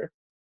L'Shir.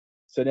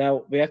 So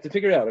now we have to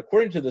figure out,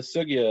 according to the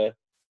sugya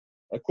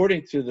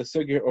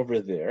over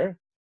there,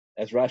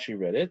 as Rashi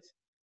read it,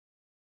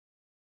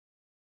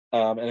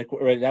 and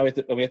right now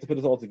we have to put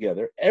this all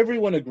together.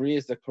 Everyone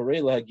agrees that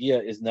Karei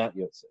Lagia is not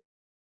Yotzei.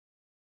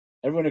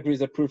 Everyone agrees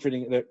that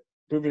proofreading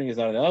is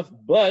not enough,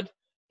 but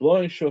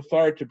blowing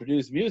shofar to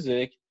produce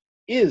music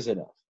is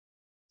enough.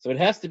 So it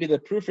has to be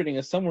that proofreading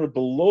is somewhere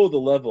below the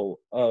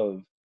level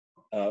of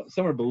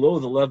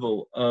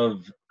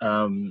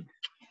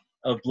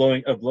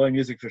blowing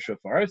music for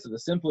shofar. So the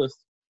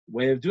simplest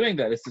way of doing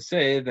that is to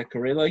say that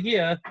Karei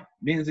Lagia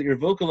means that you're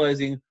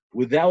vocalizing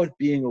without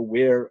being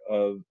aware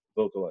of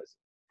vocalizing.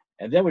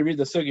 And then we read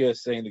the sugya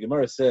saying, the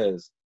Gemara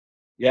says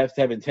you have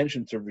to have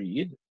intention to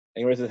read.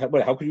 And Gemara says,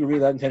 how could you read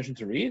without intention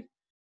to read?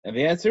 And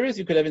the answer is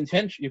you could have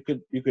intention. You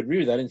could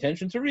read without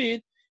intention to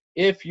read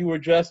if you were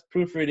just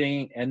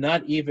proofreading and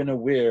not even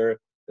aware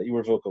that you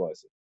were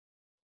vocalizing.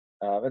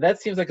 And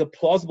that seems like a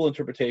plausible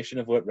interpretation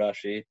of what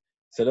Rashi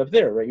said up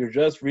there, right? You're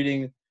just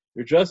reading.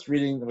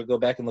 We'll go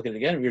back and look at it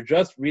again. You're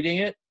just reading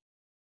it.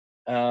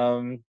 That's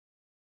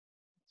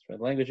what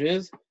the language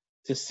is,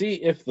 to see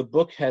if the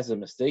book has a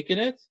mistake in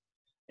it,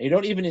 and you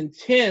don't even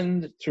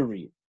intend to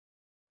read.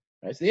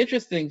 Right? So the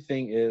interesting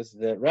thing is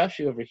that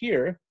Rashi over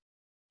here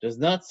does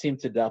not seem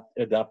to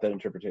adopt that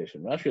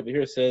interpretation. Rashi over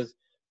here says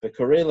the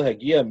Karei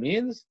Lagia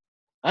means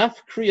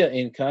af kriya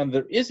einkam.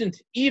 There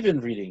isn't even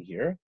reading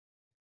here.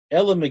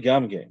 Ela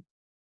megamgem.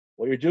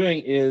 What you're doing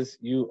is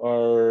you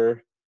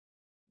are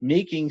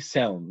making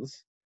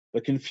sounds,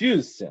 but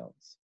confused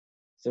sounds.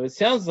 So it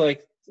sounds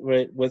like for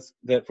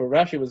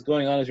Rashi what's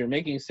going on is you're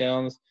making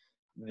sounds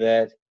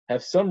that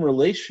have some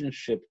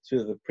relationship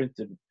to the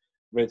printed,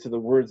 to the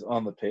words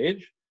on the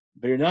page,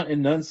 but you're not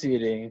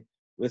enunciating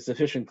with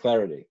sufficient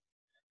clarity.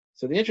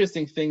 So the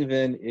interesting thing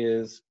then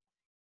is,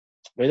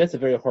 that's a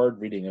very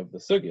hard reading of the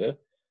sugya,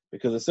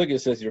 because the sugya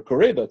says you're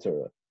korei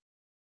b'Torah,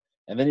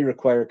 and then you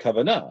require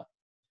kavanah,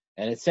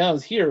 and it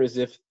sounds here as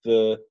if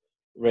the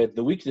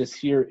weakness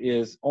here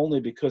is only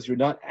because you're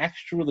not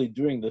actually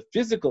doing the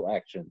physical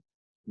action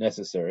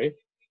necessary.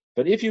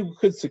 But if you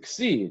could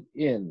succeed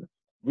in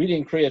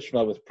reading Kriyat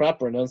Shema with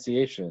proper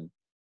enunciation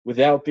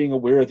without being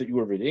aware that you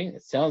were reading.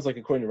 It sounds like,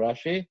 according to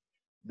Rashi,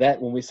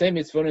 that when we say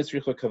mitzvot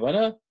tzricha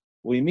kavana,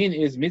 what we mean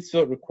is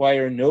mitzvot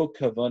require no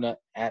kavana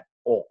at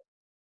all.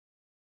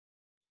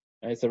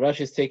 Right, so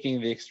Rashi is taking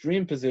the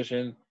extreme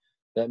position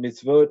that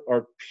mitzvot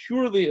are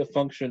purely a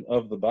function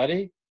of the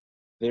body.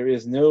 There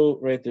is no,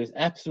 right, there's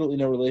absolutely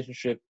no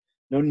relationship,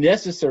 no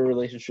necessary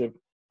relationship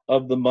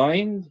of the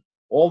mind.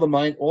 All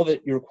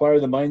that you require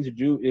the mind to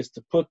do is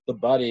to put the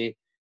body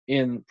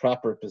in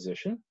proper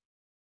position.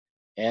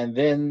 And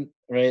then,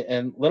 right,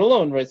 and let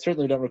alone, right,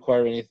 certainly we don't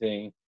require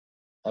anything,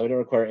 we don't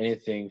require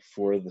anything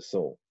for the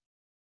soul.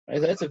 Right,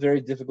 that's a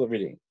very difficult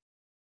reading.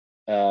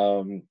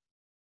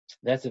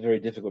 That's a very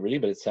difficult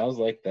reading, but it sounds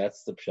like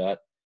that's the pshat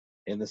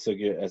in the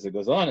sugya as it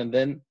goes on. And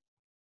then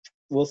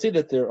we'll see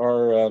that there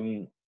are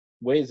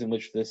ways in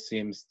which this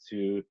seems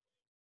to,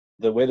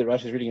 the way that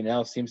Rashi is reading it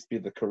now seems to be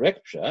the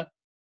correct pshat,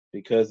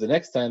 because the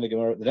next line the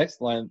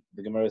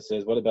Gemara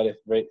says, what about if,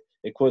 right,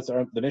 it quotes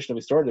the Mishnah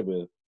we started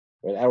with,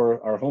 right,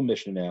 our home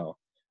Mishnah now,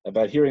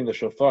 about hearing the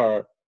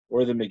shofar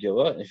or the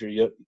Megillah. If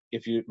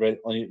you right,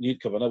 you need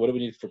kavanah, what do we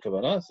need for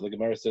kavanah? So the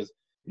Gemara says,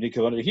 you need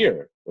kavanah to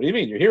hear. What do you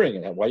mean? You're hearing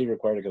it. Why do you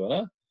require a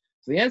kavanah?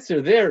 So the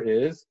answer there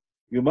is,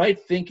 you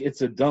might think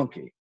it's a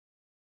donkey,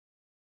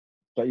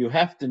 but you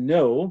have to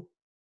know.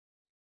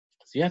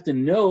 So you have to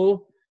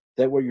know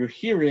that what you're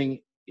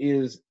hearing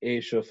is a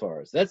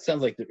shofar. So that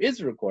sounds like there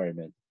is a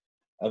requirement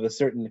of a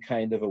certain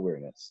kind of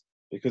awareness,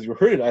 because you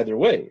heard it either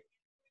way.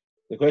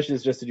 The question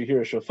is just, did you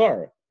hear a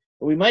shofar?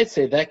 But we might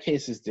say that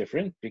case is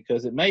different,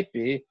 because it might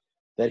be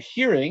that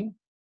hearing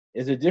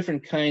is a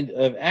different kind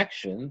of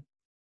action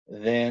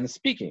than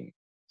speaking.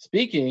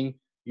 Speaking,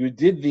 you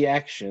did the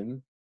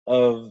action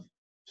of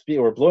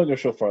or blowing a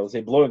shofar. Let's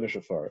say blowing a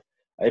shofar.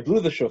 I blew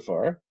the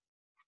shofar,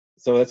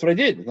 so that's what I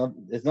did.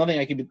 There's nothing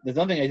I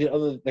did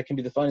other that can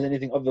be defined as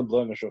anything other than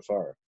blowing a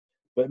shofar.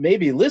 But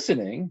maybe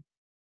listening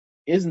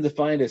isn't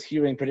defined as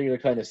hearing particular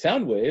kind of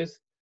sound waves.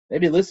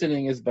 Maybe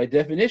listening is, by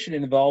definition,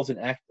 involves an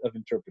act of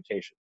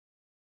interpretation.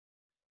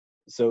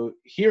 So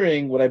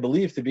hearing what I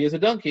believe to be as a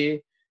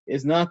donkey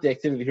is not the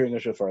activity of hearing a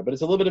shofar, but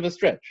it's a little bit of a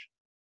stretch.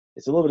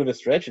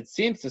 It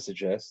seems to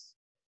suggest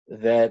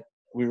that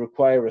we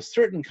require a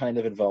certain kind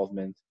of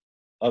involvement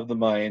of the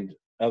mind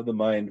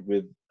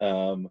with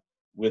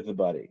the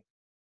body.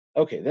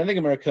 Okay, then the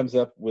Gemara comes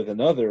up with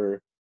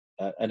another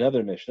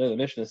Mishnah. The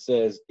Mishnah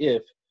says,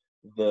 if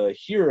the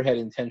hearer had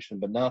intention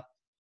but not,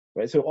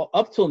 right? So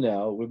up till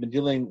now, we've been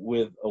dealing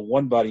with a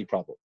one-body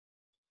problem.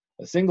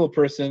 A single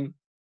person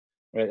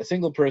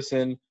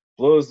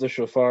blows the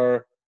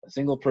shofar. A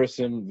single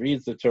person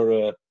reads the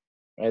Torah.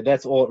 Right?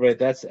 That's all. Right?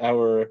 That's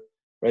our.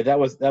 Right? That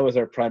was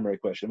our primary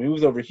question. We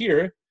moved over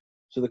here.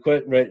 So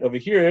over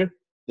here,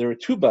 there were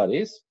two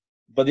bodies,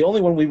 but the only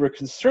one we were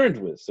concerned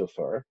with so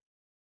far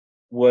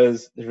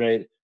was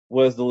the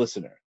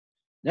listener.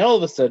 Now all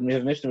of a sudden we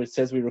have a Mishnah which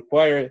says we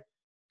require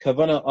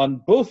kavanah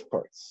on both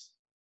parts.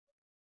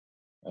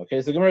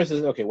 Okay, so Gemara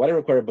says, okay, why do I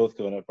require both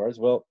kavanah parts?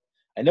 Well,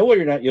 I know why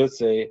you're not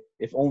yotzei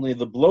if only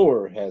the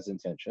blower has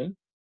intention,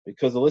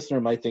 because the listener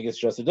might think it's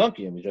just a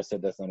donkey, and we just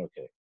said that's not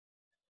okay.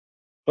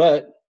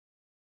 But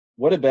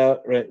what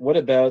about if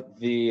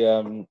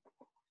the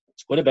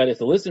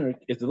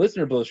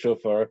listener blows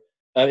shofar,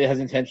 it has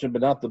intention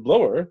but not the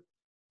blower?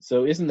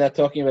 So isn't that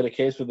talking about a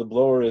case where the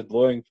blower is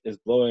blowing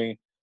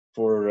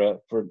for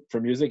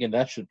music, and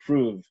that should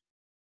prove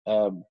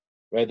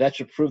that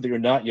should prove that you're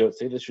not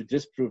yotzei. This should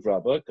disprove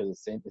Rabbah, because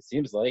it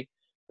seems like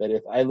that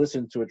if I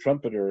listen to a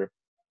trumpeter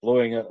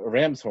blowing a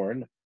ram's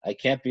horn, I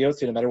can't be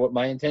yotzei no matter what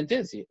my intent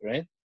is,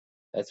 right?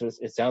 That's what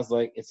it sounds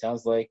like. It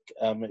sounds like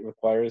it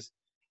requires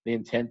the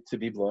intent to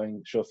be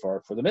blowing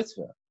shofar for the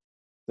mitzvah.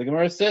 The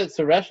Gemara says,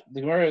 the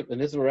Gemara,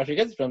 and this is where Rashi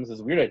gets it from, this is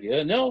a weird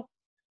idea. No,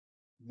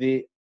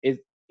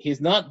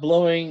 he's not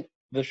blowing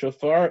the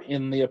shofar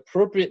in the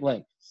appropriate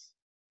lengths.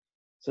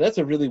 So that's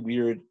a really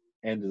weird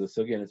end of the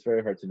sugya, and it's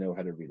very hard to know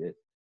how to read it,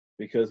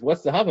 because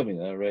what's the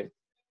havamina, right?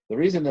 The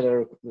reason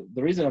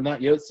I'm not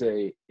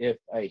yotzei if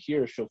I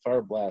hear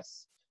shofar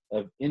blasts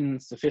of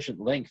insufficient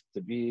length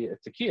to be a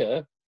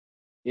tekiah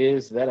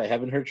is that I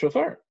haven't heard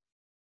shofar.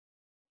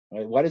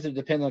 Right? Why does it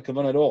depend on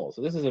kavanah at all?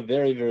 So this is a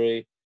very,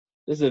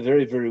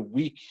 very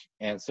weak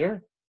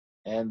answer,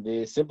 and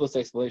the simplest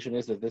explanation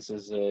is that this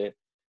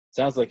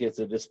sounds like it's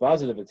a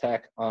dispositive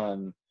attack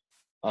on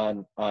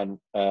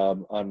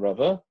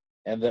Rava,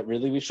 and that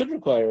really we should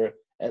require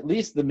at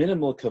least the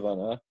minimal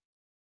kavanah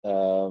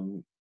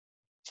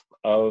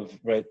of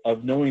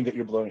knowing that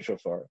you're blowing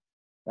shofar.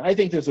 Now, I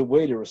think there's a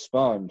way to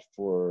respond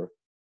for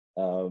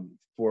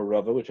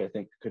Rava, which I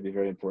think could be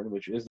very important,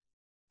 which is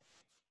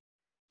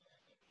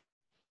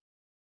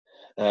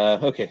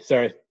okay.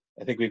 Sorry,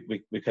 I think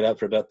we cut out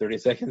for about 30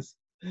 seconds.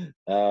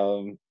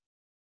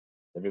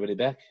 Everybody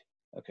back?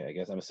 Okay, I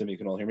guess I'm assuming you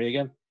can all hear me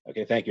again.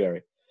 Okay, thank you,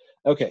 Ari.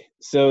 Okay,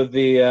 so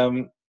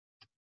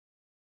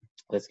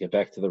let's get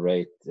back to the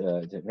right.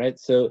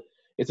 So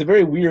it's a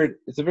very weird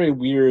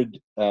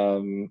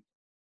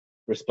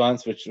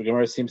response, which the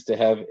Gemara seems to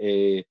have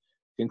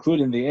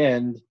conclude in the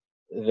end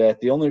that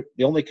the only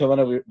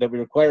kavanah that we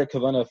require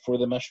kavanah for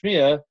the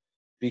mashmiya,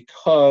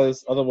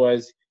 because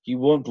otherwise he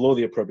won't blow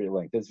the appropriate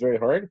length. That's very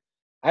hard.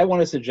 I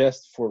want to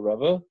suggest for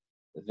Rava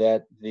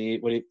that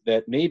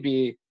that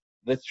maybe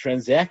the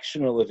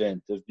transactional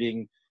event of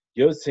being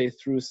Yosei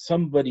through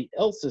somebody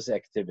else's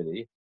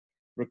activity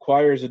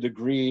requires a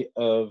degree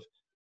of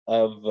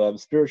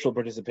spiritual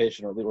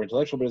participation or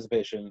intellectual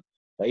participation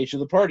by each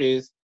of the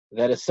parties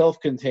that a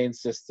self-contained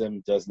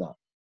system does not.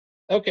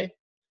 Okay.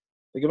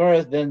 The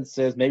Gemara then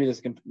says maybe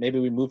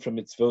we move from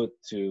mitzvot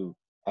to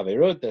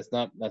averot. That's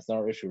not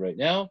our issue right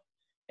now,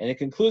 and it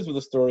concludes with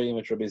a story in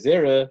which Rabbi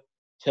Zera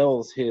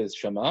tells his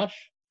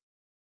shamash,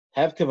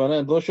 "Have kavanah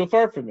and blow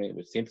shofar for me,"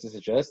 which seems to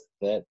suggest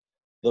that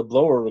the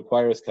blower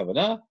requires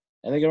kavanah.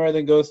 And the Gemara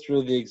then goes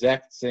through the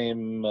exact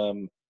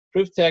same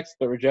proof text,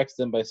 but rejects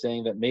them by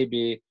saying that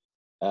maybe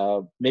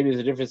there's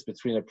a difference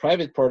between a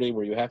private party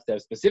where you have to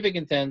have specific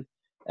intent,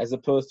 as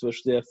opposed to a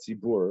shliach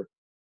tzibur,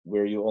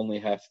 where you only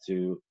have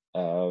to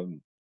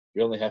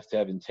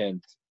have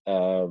intent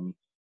in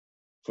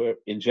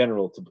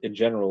general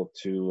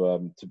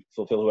to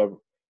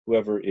fulfill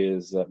whoever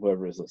is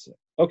listening.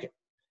 Okay,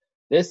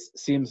 this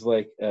seems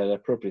like an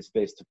appropriate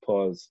space to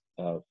pause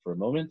for a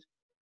moment.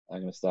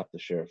 I'm going to stop the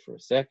share for a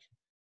sec.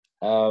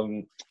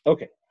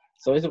 Okay,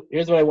 so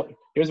here's what I want.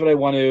 Here's what I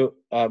want to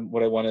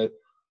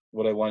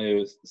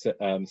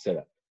set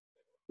up.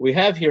 What we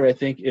have here, I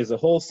think, is a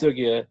whole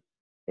sugya.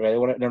 Right, I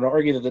want to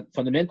argue that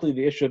fundamentally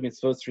the issue of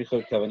mitzvot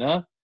tzrichot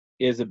kavanah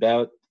is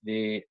about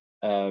the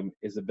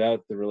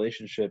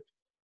relationship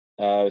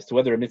as to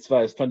whether a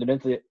mitzvah is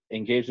fundamentally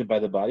engaged in by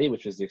the body,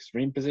 which is the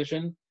extreme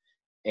position,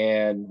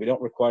 and we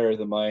don't require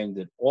the mind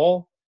at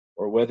all,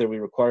 or whether we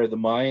require the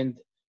mind,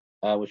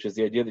 which is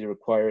the idea that you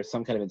require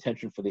some kind of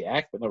intention for the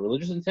act, but no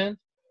religious intent,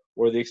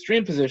 or the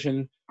extreme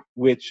position,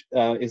 which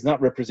is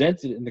not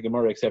represented in the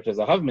Gemara except as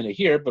a havmina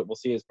here, but we'll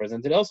see is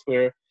presented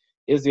elsewhere,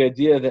 is the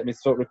idea that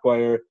mitzvot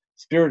require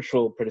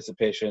spiritual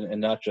participation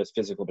and not just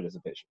physical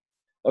participation.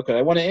 Okay,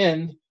 I want to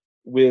end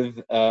with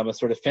a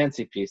sort of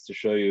fancy piece to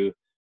show you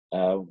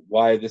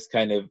why this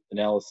kind of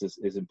analysis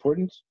is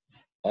important,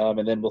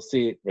 and then we'll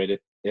see, right,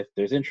 if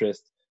there's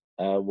interest,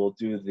 we'll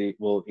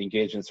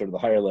engage in sort of the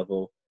higher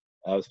level,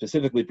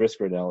 specifically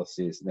Brisker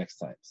analyses next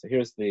time. So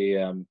here's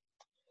the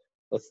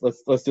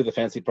let's do the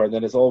fancy part. And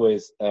then, as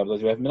always,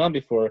 those who haven't been on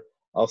before,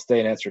 I'll stay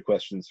and answer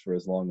questions for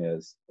as long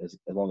as it's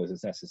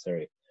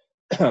necessary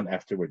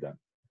after we're done.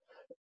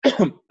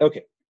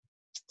 Okay,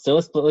 so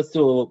let's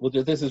do a little.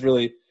 This is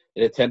really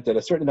an attempt at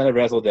a certain amount of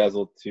razzle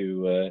dazzle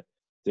to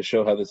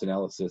show how this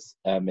analysis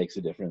makes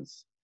a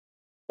difference.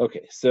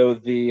 Okay, so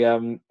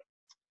you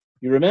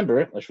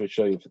remember, I should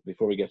show you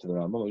before we get to the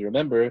Rambam. You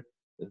remember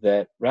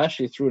that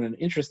Rashi threw in an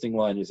interesting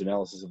line in his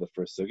analysis of the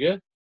first sugya.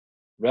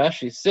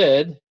 Rashi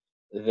said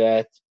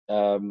that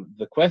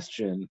the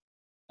question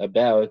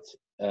about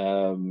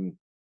where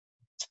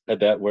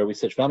we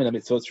said Shmamina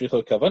mitzvot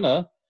tzrichot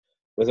kavanah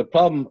was a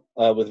problem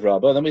with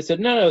Rabbah. Then we said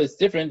no, it's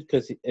different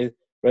because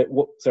right.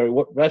 What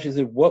Rashi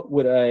said? What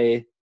would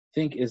I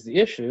think is the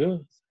issue?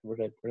 We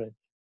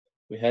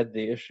had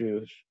the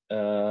issue.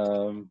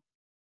 Where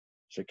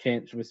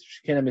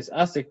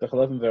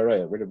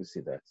did we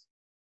see that?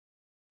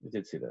 We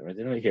did see that, right?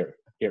 Didn't we? Here.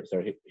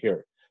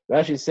 Here.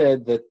 Rashi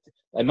said that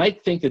I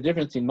might think the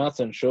difference in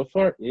matzah and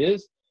shofar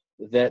is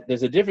that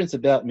there's a difference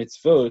about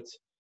mitzvot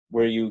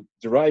where you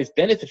derive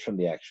benefit from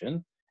the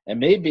action, and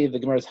maybe the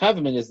Gemara's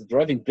Havamin is that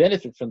deriving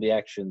benefit from the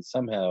action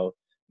somehow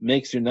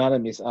makes you not a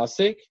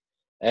misasik,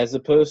 as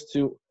opposed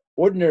to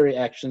ordinary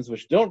actions where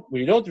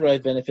you don't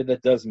derive benefit,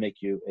 that does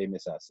make you a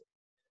misasik.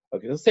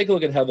 Okay, let's take a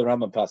look at how the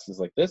Rambam passes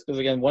like this, because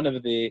again, one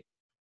of the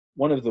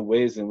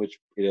ways in which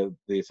the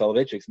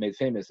Soloveitchiks made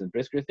famous in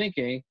Brisker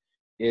thinking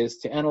is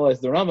to analyze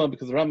the Rambam,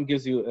 because the Rambam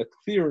gives you a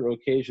clearer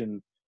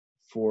occasion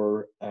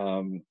for,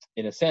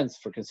 in a sense,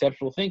 for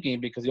conceptual thinking,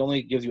 because he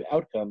only gives you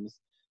outcomes.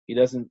 He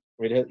doesn't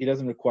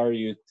require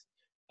you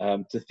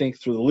to think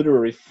through the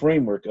literary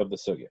framework of the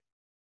sugya.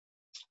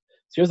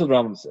 So here's what the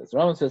Rambam says. The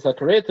Rambam says,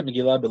 "Hakareit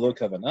Megillah below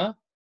kavanah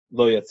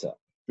lo yatsa."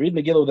 Read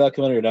Megillah without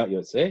kavanah, you're not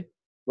yotzei.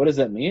 What does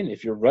that mean?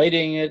 If you're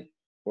writing it,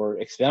 or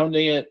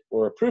expounding it,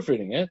 or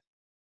proofreading it,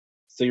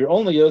 so you're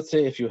only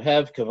yotzei if you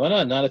have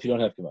kavanah, not if you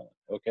don't have kavanah.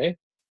 Okay,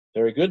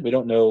 very good. We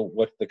don't know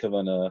what the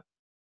kavanah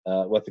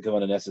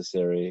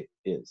necessary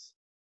is.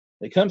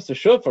 When it comes to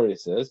shofar, he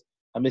says,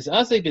 if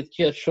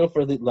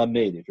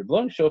you're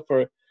blowing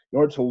shofar in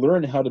order to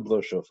learn how to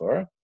blow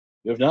shofar,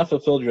 you have not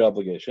fulfilled your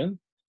obligation.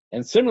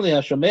 And similarly,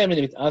 so here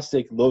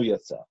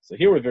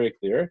we're very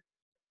clear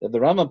that the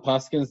Rambam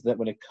paskins that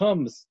when it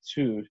comes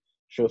to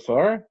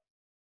shofar,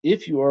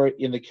 if you are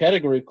in the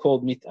category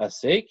called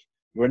mitasek,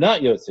 you are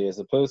not yotzei, as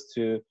opposed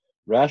to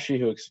Rashi,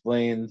 who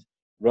explained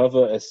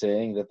Rava as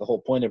saying that the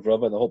whole point of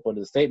Rava and the whole point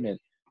of the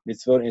statement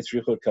mitzvot and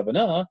tzrichot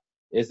kavanah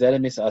is that a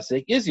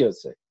misasek is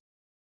yotzei.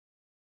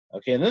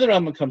 Okay, and then the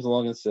Rambam comes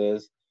along and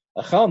says,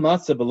 "Achal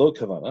matzah below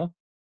kavanah,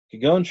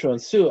 kigon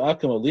shonsu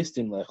akam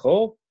olistim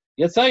lechol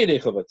yatzai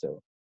yedei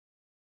chovato."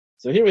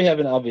 So here we have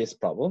an obvious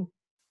problem.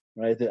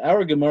 right? That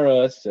our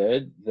Gemara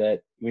said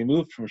that we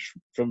moved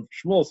from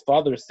Shmuel's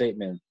father's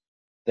statement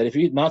that if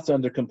you eat matzah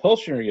under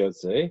compulsion or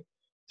yotzei,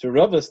 to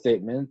Rava's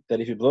statement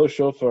that if you blow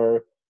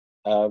shofar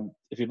in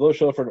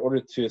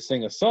order to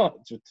sing a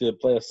song, to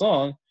play a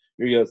song,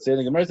 you're yotzei.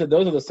 The Gemara said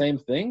those are the same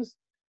things.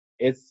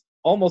 It's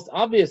almost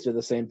obvious they're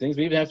the same things.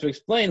 We even have to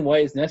explain why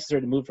it's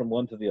necessary to move from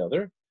one to the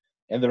other.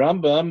 And the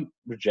Rambam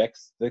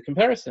rejects the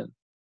comparison.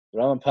 The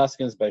Rambam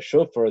paskins by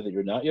shofar that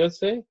you're not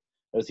yotzei,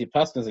 whereas he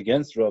paskins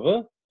against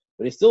Rava,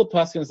 but he still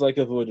paskins like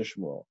a Avua de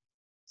Shmuel.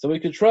 So we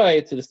could try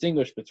to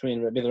distinguish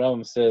between, maybe the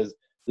Rambam says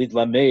lid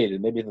lamed,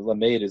 and maybe the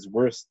lamed is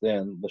worse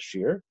than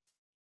lashir,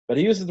 but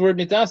he uses the word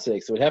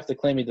mitasek, so we'd have to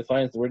claim he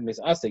defines the word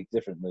mitasek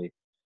differently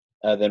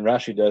than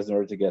Rashi does in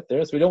order to get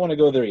there. So we don't want to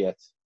go there yet.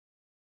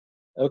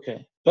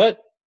 Okay, but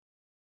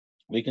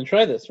we can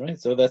try this, right?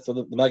 So that's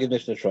the Maggid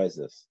Mishnah tries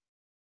this.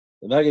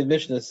 The Maggid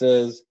Mishnah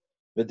says,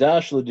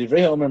 "V'dash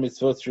l'divrei omer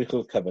mitzvot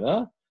shrichuv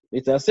kavana,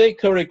 mitasek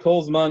kori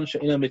kol zman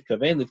she'ino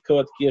mitkaven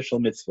l'tkoat kiyah shel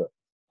mitzvah."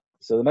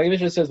 So the Maggid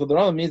Mishnah says what the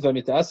Rambam means by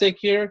mitasek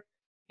here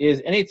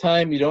is any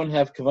time you don't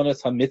have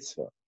kavanas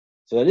ha-mitzvah.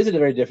 So that is a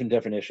very different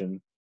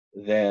definition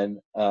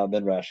than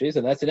Rashi's,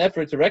 and that's an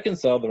effort to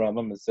reconcile the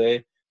Rambam and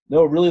say,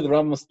 no, really the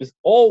Rambam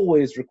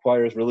always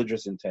requires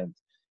religious intent.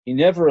 He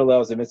never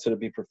allows the mitzvah to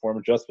be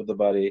performed just with the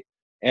body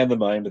and the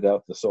mind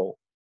without the soul.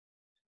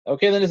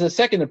 Okay, then there's a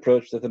second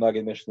approach that the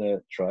Maggid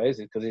Mishnah tries,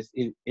 because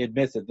he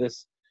admits that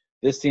this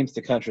seems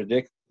to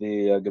contradict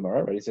the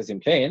Gemara, right? He says,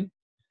 Imkain,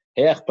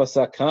 he'ach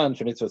pasak kan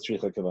shemitzvot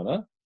shricha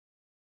kavana,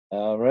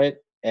 right?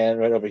 And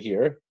right over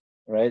here,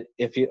 right?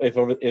 If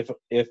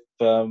by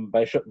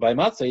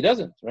matzah he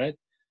doesn't, right?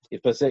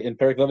 If in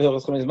Perek Vav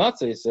Hilchos Chometz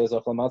Matzah he says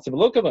achal matzah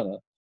b'lo kavana.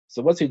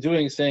 So what's he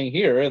doing? Saying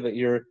here that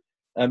you're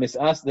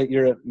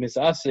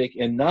misasik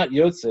and not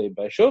yotzei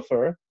by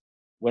shofar,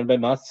 when by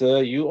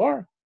matzah you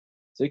are.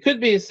 So it could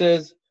be, he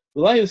says,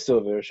 V'layu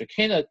sover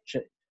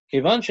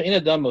shekevan she'en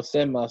adam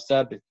mosem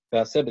ma'aseh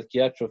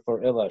b'tkiyat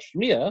shofar el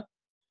hashmiya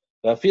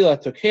v'afila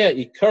tokea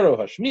ikaro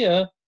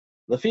hashmiya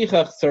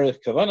lefichach tzarich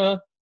kavana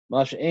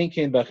mash ein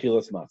kein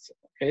b'achilas matzah.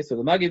 Okay, so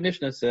the Maggid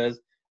Mishnah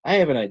says, I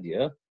have an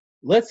idea.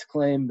 Let's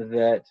claim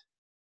that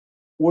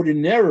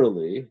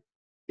ordinarily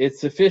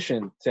it's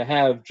sufficient to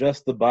have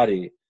just the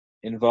body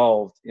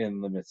involved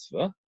in the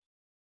mitzvah,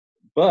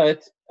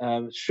 but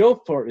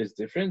shofar is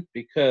different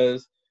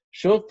because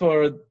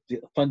shofar,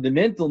 the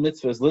fundamental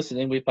mitzvah is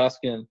listening. We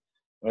paskin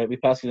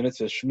the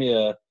mitzvah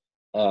shmiya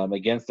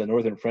against the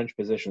northern French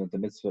position that the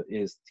mitzvah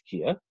is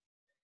tkiya,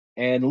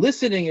 and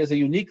listening is a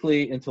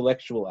uniquely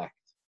intellectual act.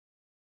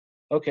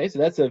 Okay, so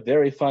that's a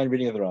very fine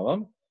reading of the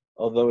Rambam,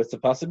 although it's a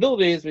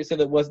possibility, as we said,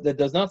 that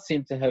does not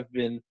seem to have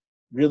been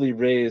really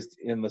raised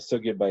in the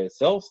sugya by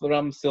itself. So the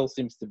Rambam still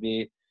seems to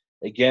be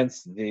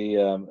against the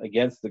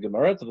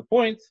Gemara, to the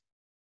point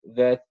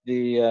that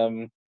the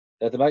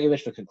Maggid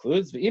Mishnah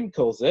concludes, "V'im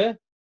kol zeh,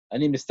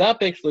 ani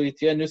mistapek shlo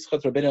yitiyah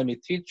nuschat Rabbeinu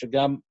Amitit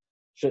sham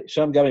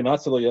gam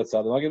imatzah lo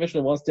yotzah." The Maggid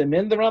Mishnah wants to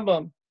amend the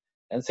Rambam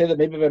and say that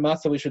maybe by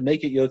matzah we should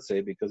make it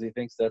yotzeh, because he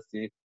thinks that's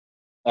he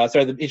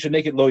should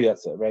make it lo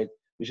yotzah, right?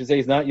 We should say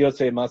he's not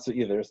yotzei matzah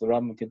either, so the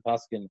Rambam can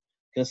paskin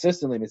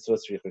consistently mitzvot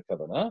shricha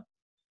kavana,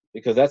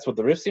 because that's what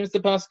the Rif seems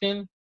to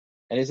paskin.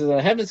 And he says, I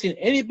haven't seen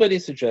anybody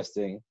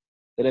suggesting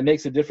that it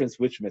makes a difference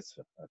which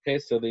mitzvah. Okay,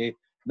 so the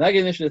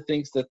Maggid Mishnah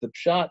thinks that the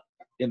pshat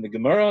in the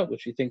Gemara,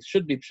 which he thinks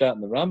should be pshat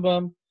in the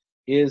Rambam,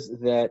 is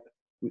that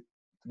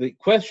the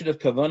question of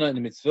kavana in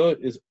the mitzvot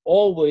is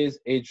always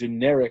a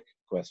generic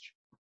question.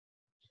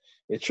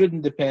 It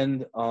shouldn't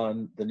depend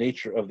on the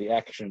nature of the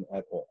action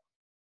at all.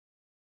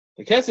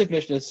 The Kesef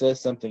Mishnah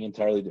says something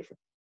entirely different.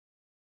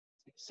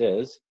 It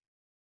says,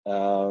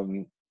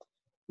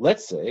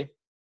 let's say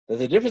that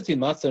the difference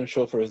between matzah and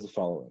shofar is the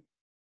following: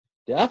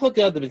 the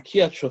aflagad the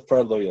b'tkiyat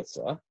shofar lo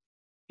yatsa,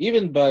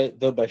 even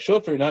though by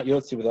shofar you're not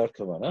yotzi without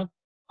kavana,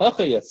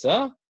 hacha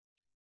yatsa.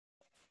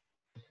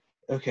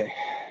 Okay,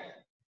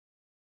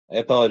 I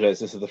apologize.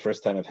 This is the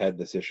first time I've had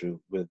this issue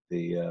with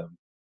with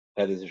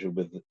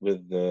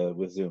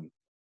Zoom.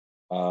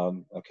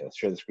 Okay, let's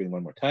share the screen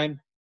one more time.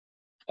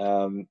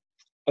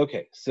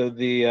 Okay, so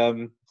the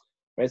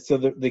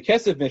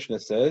Kesef Mishnah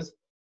says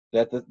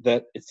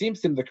that it seems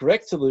to him the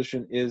correct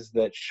solution is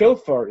that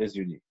shofar is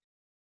unique.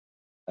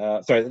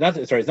 It's not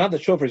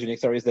that shofar is unique.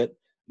 Sorry, is that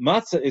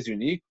matzah is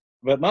unique,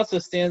 but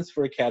matzah stands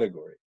for a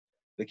category.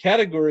 The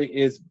category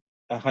is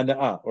a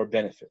hana'ah, or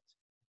benefit.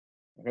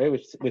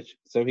 Okay,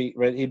 so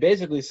he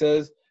basically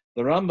says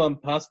the Rambam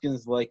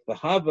paskins like the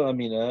Hava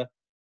Amina,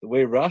 the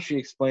way Rashi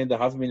explained the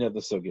Hava Amina of the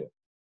Sugya.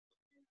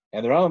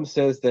 And the Rambam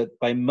says that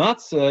by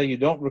matzah you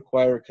don't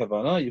require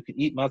kavana. You can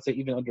eat matzah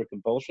even under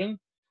compulsion,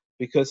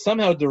 because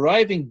somehow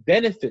deriving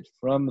benefit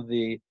from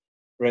the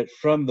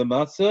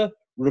matzah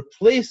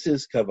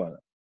replaces kavana.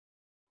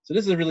 So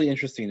this is a really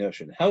interesting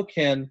notion. How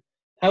can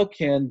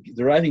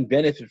deriving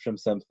benefit from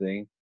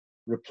something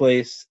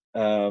replace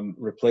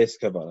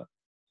kavana?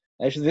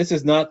 Actually, this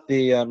is not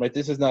the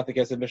This is not the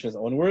Kesef Mishnah's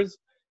own words.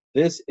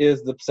 This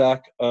is the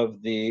psak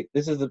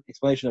this is the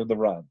explanation of the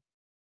Ran.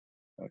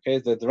 Okay,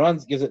 that the Ran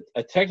gives it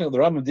a technical. The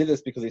Rambam did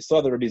this because he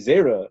saw that Rabbi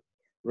Zera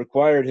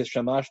required his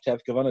shamash to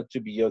have kavanah to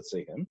be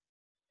yotzei him.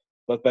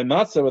 But by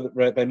matzah,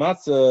 right, by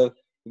matzah,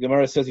 the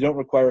Gemara says you don't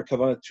require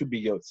kavanah to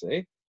be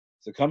yotzei.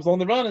 So it comes along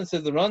the Ran and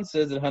says the Ran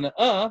says that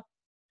hana'ah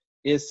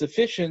is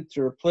sufficient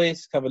to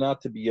replace kavanah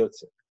to be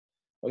yotzei.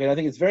 Okay, I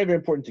think it's very, very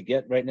important to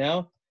get right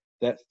now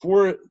that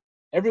for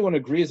everyone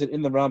agrees that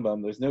in the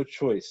Rambam there's no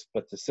choice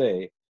but to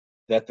say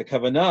that the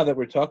kavanah that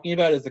we're talking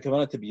about is the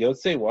kavanah to be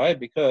yotzei. Why?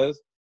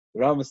 Because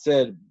the Rambam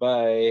said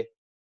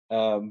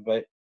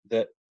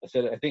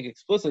I think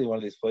explicitly in one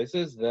of these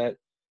places that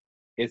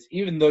it's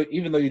even though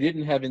you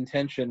didn't have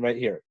intention right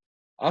here.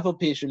 So the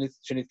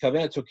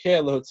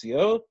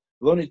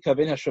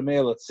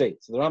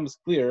Rambam is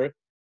clear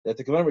that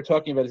the kavanah we're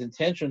talking about is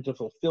intention to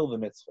fulfill the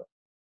mitzvah.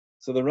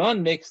 So the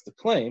Ran makes the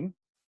claim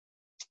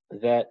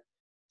that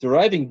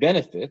deriving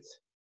benefit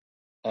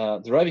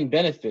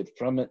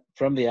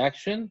from the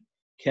action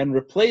can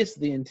replace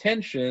the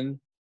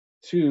intention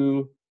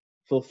to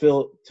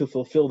fulfill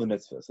the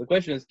mitzvah. So the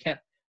question is,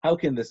 how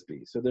can this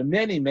be? So there are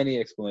many, many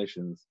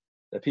explanations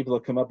that people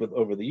have come up with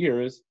over the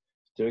years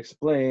to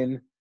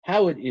explain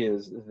how it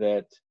is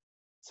that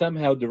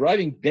somehow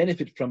deriving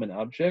benefit from an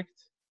object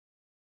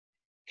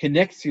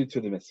connects you to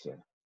the mitzvah.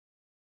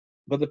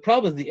 But the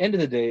problem is, at the end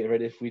of the day,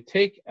 right? If we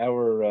take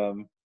our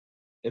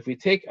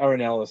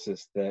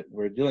analysis that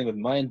we're dealing with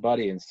mind,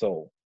 body, and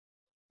soul,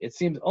 it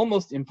seems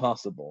almost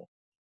impossible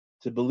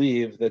to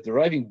believe that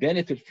deriving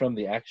benefit from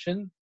the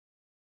action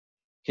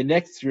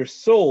connects your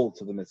soul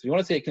to the mitzvah. You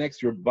want to say it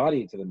connects your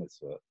body to the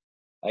mitzvah,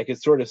 I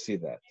could sort of see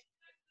that.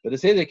 But to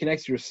say that it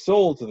connects your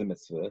soul to the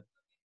mitzvah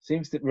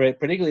seems to, right,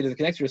 particularly that it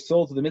connects your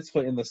soul to the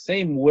mitzvah in the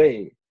same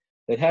way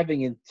that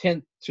having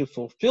intent to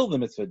fulfill the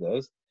mitzvah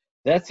does,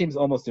 that seems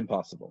almost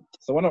impossible.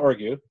 So I want to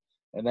argue,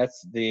 and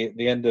that's the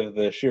end of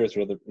the shirs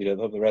or the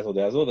razzle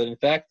dazzle, that in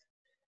fact,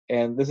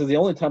 and this is the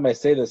only time I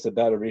say this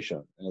about a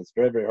rishon, and it's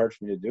very, very hard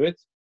for me to do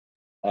it,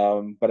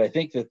 but I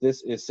think that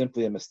this is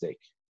simply a mistake.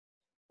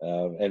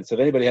 And so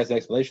if anybody has an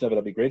explanation of it,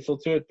 I'll be grateful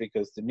to it,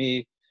 because to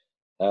me,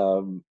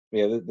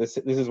 this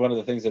is one of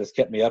the things that has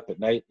kept me up at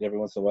night every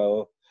once in a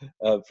while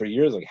for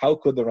years. Like, how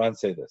could the Ran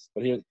say this?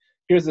 But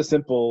here's the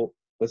simple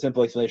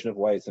explanation of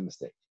why it's a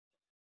mistake.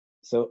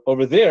 So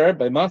over there,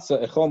 by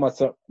matzah, echol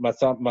matzah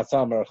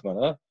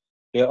marachmana,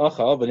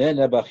 achal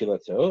v'neh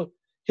b'achilato,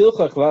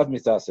 hilcha klav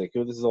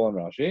mitzaseku. This is all in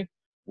Rashi.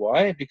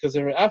 Why? Because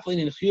there are aflin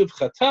in chiyuv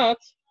chatat,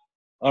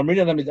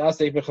 amrina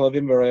lamidasek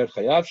b'chalavim v'rayot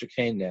chayav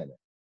shekein nene.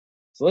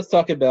 So let's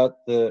talk about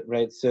the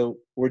right. So what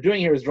we're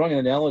doing here is drawing an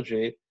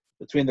analogy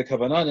between the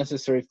kavanah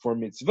necessary for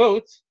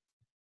mitzvot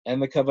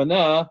and the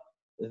kavanah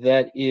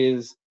that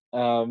is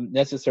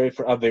necessary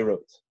for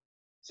averot.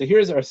 So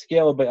here's our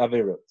scale by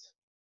averot.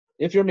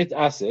 If you're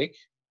mitasik,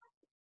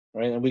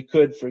 right, and we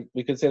could say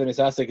that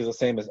mitasik is the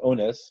same as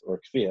ones or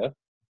kfiyah,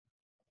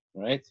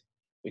 right?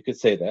 We could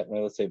say that.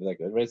 Right? Let's say that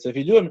good, right? So if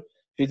you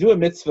do a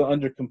mitzvah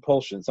under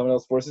compulsion, someone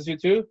else forces you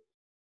to.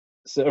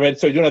 So right,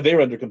 so you do an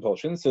avera under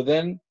compulsion. So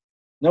then,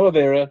 no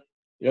avera,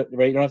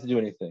 right? You don't have to do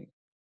anything.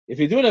 If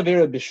you do an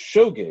avera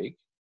b'shogeg,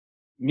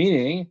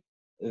 meaning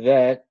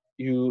that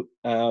you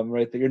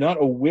that you're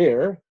not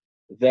aware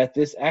that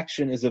this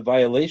action is a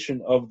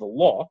violation of the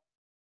law,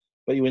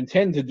 but you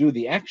intend to do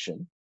the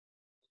action,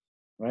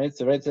 right?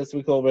 So right, that's what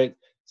we call right.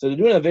 So to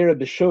do an avera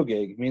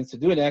b'shogeg means to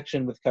do an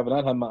action with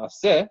kavanat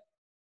ha'maaseh,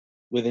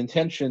 with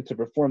intention to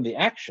perform the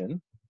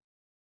action,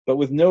 but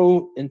with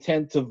no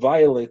intent to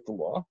violate the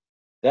law.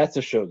 That's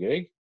a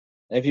shogeg.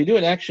 And if you do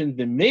an action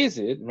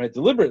b'mezid, right,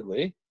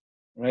 deliberately,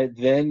 right,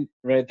 then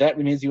right, that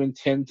means you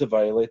intend to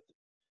violate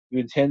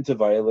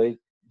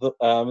the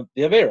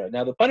avera.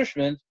 Now the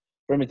punishment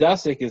for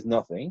midasik is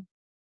nothing.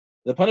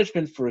 The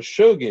punishment for a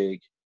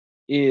shogeg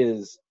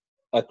is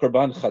a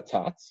korban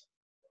chatat,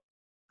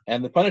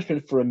 and the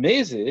punishment for a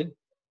mezid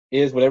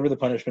is whatever the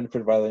punishment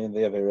for violating the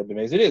avera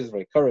b'mezid is,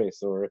 right,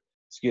 kares or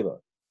skila.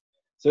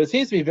 So it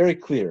seems to be very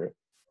clear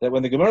that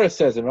when the Gemara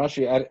says, and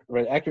Rashi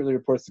accurately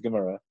reports the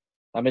Gemara,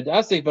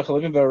 amidasik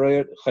b'chalavim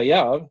v'arayot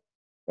chayav,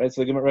 right?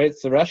 So the Gemara, right?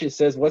 So Rashi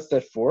says, what's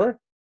that for?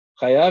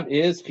 Chayav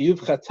is chiyuv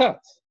chatat,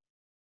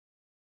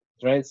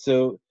 right?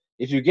 So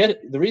if you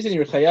get the reason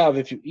you're chayav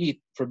if you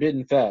eat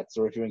forbidden fats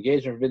or if you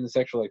engage in forbidden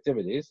sexual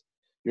activities,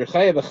 you're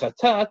chayav a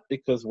chatat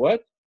because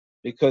what?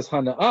 Because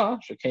hana'ah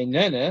shekein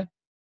nene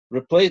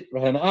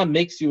hana'ah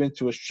makes you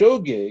into a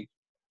shogeg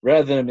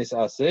rather than a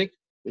misasik,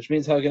 which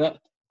means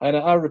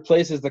hana'ah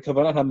replaces the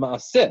kavanah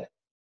ha'maaseh.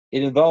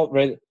 It involves,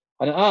 right?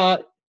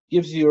 Hana'ah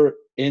gives you your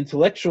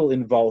intellectual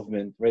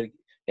involvement, right?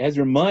 It has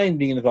your mind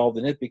being involved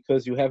in it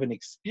because you have an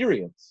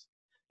experience.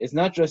 It's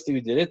not just that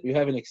you did it; you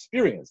have an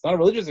experience, not a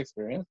religious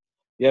experience.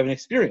 You have an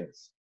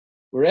experience.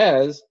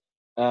 Whereas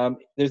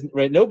there's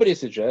right. Nobody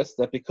suggests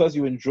that because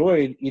you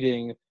enjoyed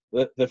eating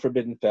the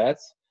forbidden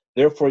fats,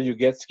 therefore you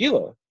get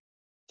skila,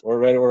 or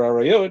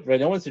arayot. Right?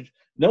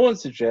 No one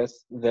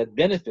suggests that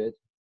benefit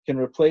can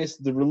replace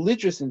the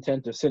religious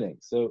intent of sinning.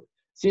 So it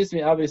seems to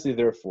me obviously,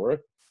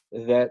 therefore,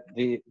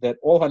 that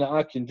all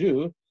hana'ah can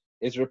do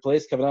is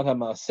replace kavanat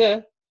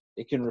ha'maaseh.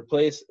 It can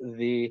replace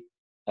the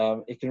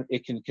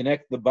it can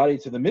connect the body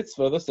to the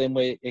mitzvah the same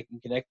way it can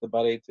connect the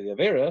body to the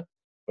avera,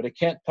 but it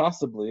can't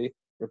possibly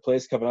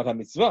replace kavanat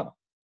ha-mitzvah.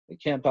 It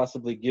can't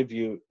possibly give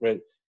you, right,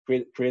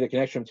 create a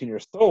connection between your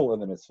soul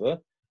and the mitzvah,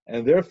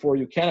 and therefore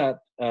you cannot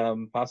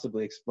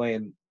possibly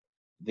explain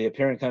the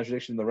apparent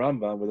contradiction in the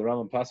Rambam, where the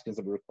Rambam paskins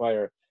that we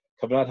require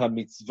kavanat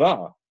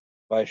ha-mitzvah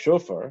by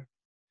shofar,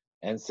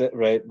 and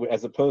right,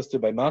 as opposed to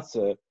by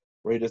matzah,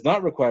 where he does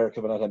not require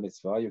kavanat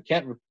ha-mitzvah.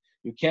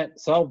 You can't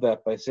solve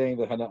that by saying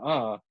that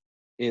hana'ah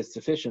is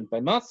sufficient by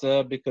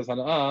matzah, because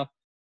hana'ah,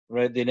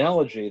 right, the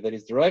analogy that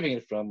he's deriving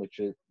it from, which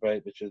is by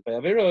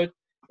averot,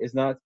 is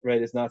not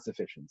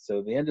sufficient. So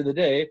at the end of the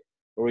day,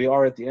 where we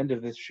are at the end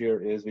of this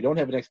year is we don't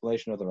have an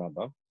explanation of the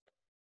Rambam.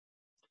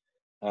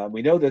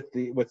 We know that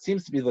what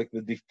seems to be like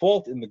the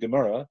default in the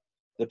Gemara,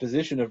 the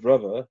position of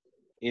Rava,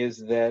 is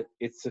that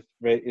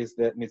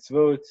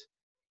mitzvot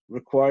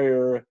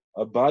require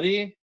a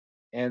body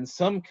and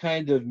some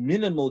kind of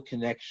minimal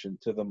connection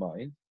to the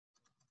mind.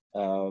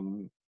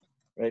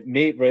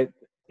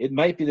 It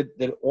might be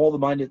that all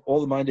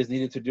the mind is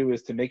needed to do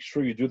is to make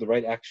sure you do the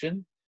right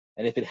action,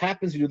 and if it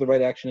happens you do the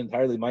right action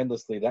entirely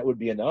mindlessly, that would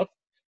be enough.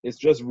 It's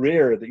just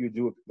rare that you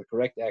do the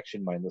correct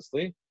action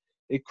mindlessly.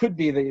 It could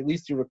be that at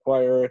least you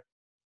require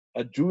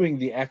doing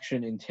the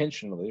action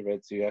intentionally,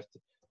 right? So you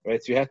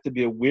have to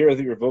be aware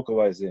that you're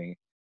vocalizing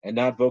and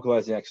not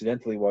vocalizing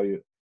accidentally while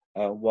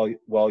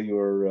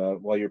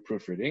you're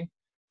proofreading.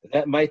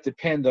 That might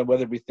depend on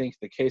whether we think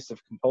the case of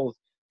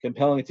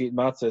compelling to eat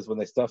matzah is when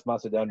they stuff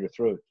matzah down your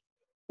throat,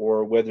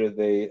 or whether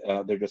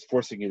they're just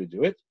forcing you to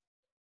do it.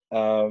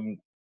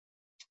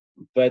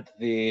 But at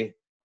the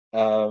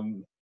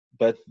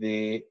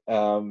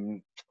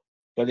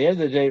end of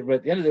the day,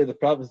 the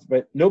problem is,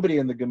 nobody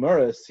in the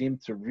Gemara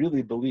seemed to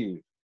really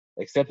believe,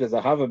 except as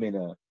a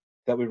Havamina,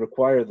 that we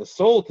require the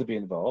soul to be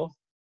involved.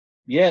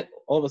 Yet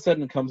all of a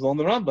sudden comes along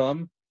the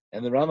Rambam,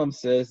 and the Rambam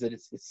says that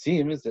it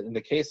seems that in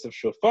the case of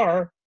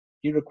shofar,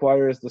 he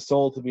requires the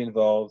soul to be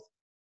involved,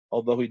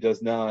 although he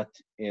does not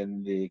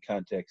in the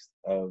context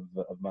of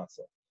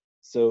matzah.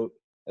 So,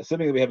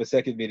 assuming that we have a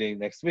second meeting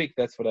next week,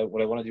 that's what I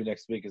want to do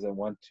next week. Is I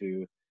want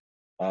to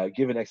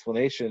give an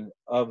explanation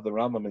of the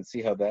Rambam and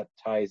see how that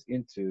ties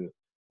into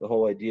the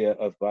whole idea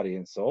of body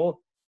and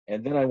soul.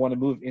 And then I want to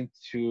move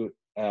into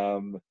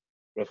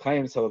Rav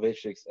Chaim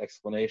Soloveitchik's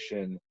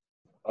explanation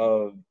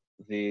of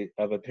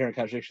apparent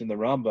contradiction in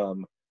the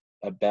Rambam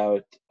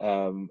about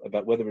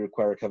whether we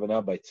require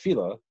kavanah by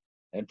tefillah,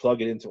 and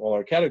plug it into all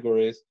our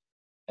categories,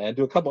 and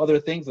do a couple other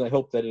things. And I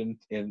hope that in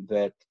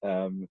the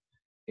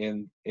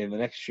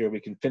next year we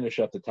can finish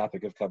up the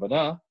topic of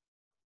kavanah,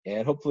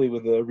 and hopefully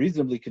with a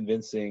reasonably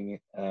convincing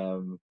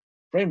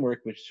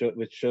framework, which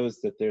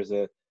shows that there's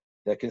that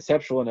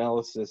conceptual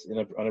analysis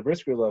on a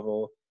Brisker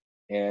level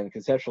and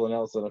conceptual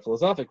analysis on a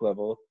philosophic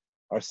level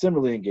are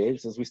similarly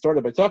engaged, as we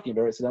started by talking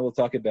about it. So now we'll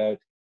talk about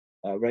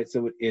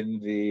So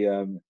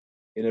in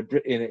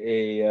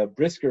a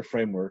Brisker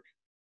framework,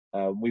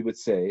 we would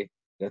say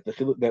that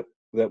that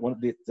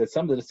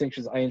some of the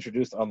distinctions I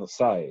introduced on the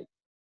side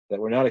that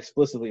were not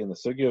explicitly in the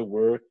sugya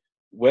were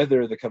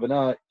whether the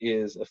kavanah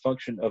is a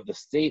function of the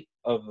state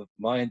of the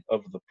mind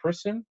of the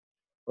person,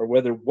 or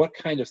whether what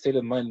kind of state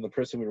of mind of the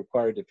person we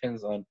require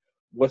depends on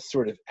what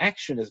sort of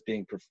action is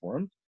being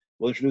performed.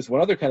 We'll introduce one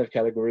other kind of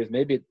category.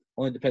 Maybe it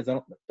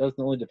doesn't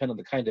only depend on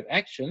the kind of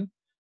action,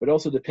 but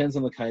also depends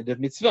on the kind of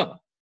mitzvah.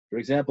 For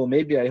example,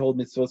 maybe I hold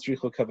mitzvot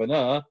tzricho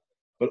kavanah,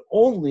 but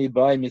only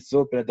by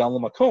mitzvot ben adam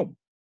l'makom.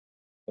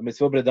 A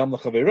mitzvot ben adam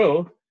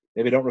l'chavero,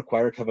 maybe don't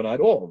require kavanah at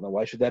all. Now,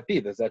 why should that be?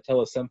 Does that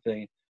tell us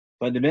something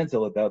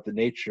fundamental about the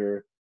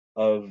nature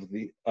of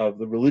the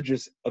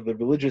religious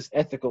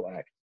ethical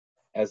act,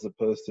 as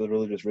opposed to the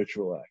religious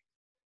ritual act?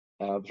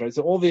 Right.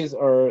 So all these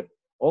are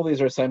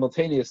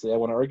simultaneously, I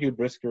want to argue,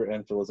 Brisker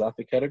and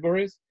philosophic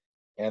categories,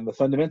 and the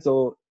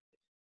fundamental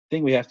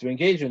thing we have to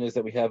engage in is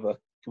that we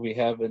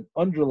have an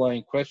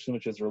underlying question,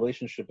 which is the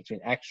relationship between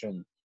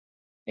action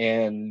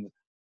and,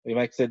 we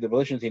might say, the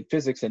relation between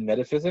physics and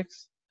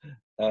metaphysics,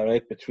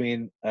 right?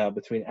 Between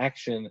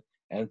action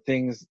and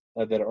things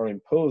that are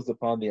imposed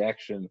upon the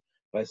action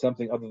by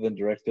something other than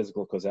direct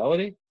physical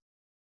causality,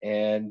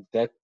 and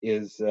that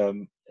is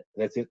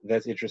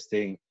that's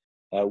interesting,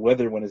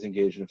 whether one is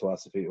engaged in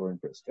philosophy or in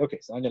Brisk. Okay,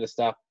 so I'm going to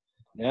stop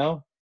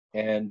now,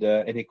 and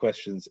any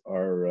questions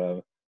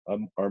are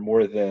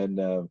more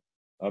than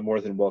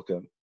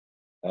welcome.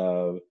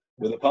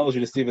 With apology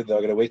to Stephen, though,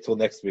 I'm going to wait till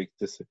next week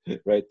to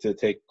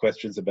take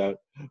questions about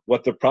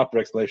what the proper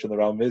explanation of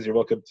the Rambam is. You're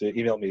welcome to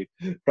email me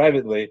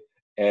privately,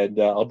 and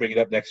I'll bring it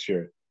up next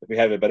year if we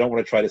have it. But I don't want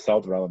to try to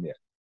solve the Rambam yet.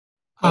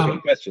 Okay,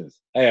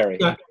 questions? Hi, Ari.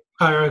 Yeah,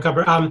 hi, Ari.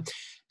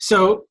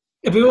 So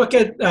if we look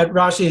at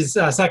Rashi's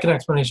second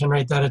explanation,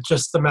 right, that it's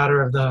just the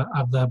matter of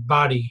the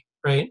body,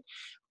 right?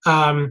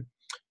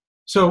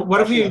 So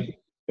what if we?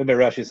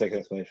 Remember Rashi's second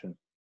explanation?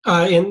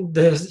 In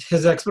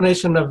his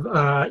explanation of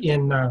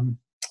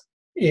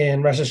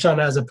in Rosh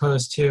Hashanah as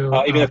opposed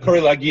to even a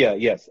Kori Lagia,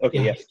 yes.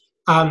 Okay, yeah.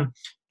 Yes.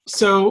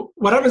 So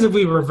what happens if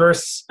we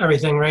reverse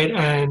everything, right?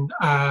 And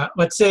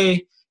let's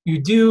say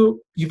you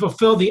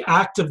fulfill the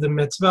act of the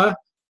mitzvah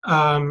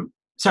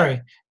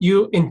sorry,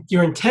 you're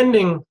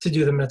intending to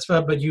do the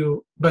mitzvah,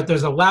 but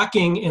there's a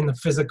lacking in the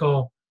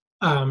physical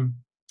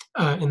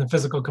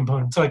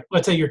component. So like,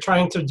 let's say you're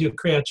trying to do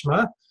Kriyat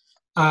Shema,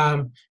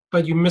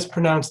 but you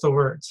mispronounce the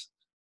words.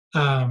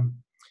 And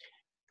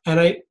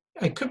I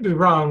could be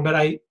wrong, but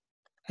I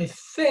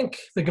think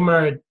the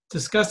Gemara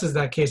discusses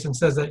that case and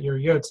says that you're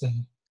Yotze.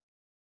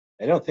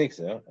 I don't think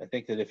so. I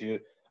think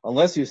that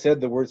unless you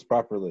said the words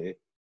properly,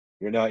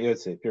 you're not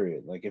Yotze,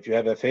 period. Like if you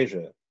have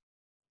aphasia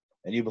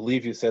and you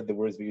believe you said the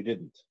words but you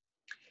didn't.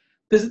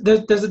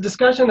 There's a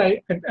discussion,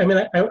 I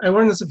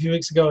learned this a few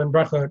weeks ago in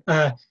Brachot,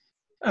 that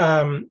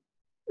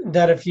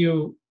if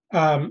you're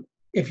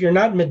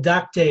not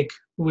medactic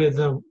with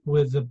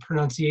the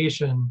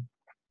pronunciation,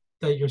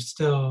 that you're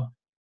still...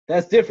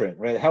 That's different,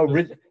 right?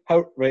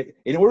 Right?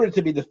 In order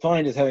to be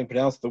defined as having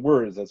pronounced the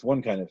words, that's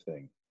one kind of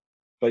thing.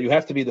 But you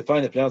have to be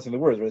defined as pronouncing the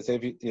words. Right?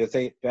 Say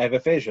if I have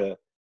aphasia,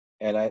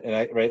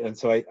 and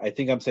so I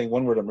think I'm saying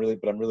one word. I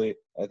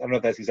don't know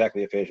if that's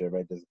exactly aphasia,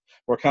 right? It's a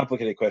more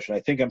complicated question. I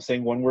think I'm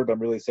saying one word, but I'm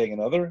really saying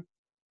another.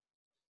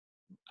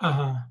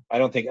 Uh-huh. I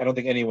don't think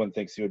anyone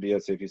thinks you would be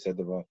Yotze if you said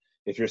the wrong.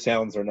 If your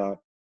sounds are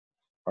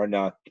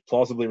not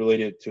plausibly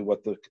related to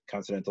what the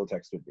consonantal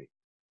text would be.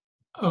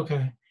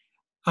 Okay.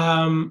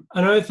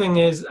 Another thing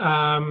is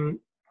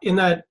in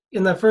that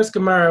first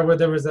Gemara where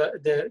there was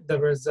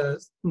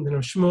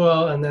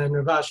Shmuel and then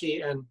Rav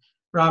Ashi and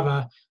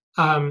Rava.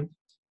 I'm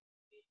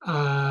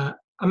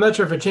not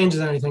sure if it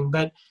changes anything,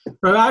 but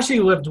Rav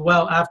Ashi lived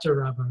well after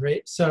Rava,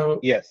 right? So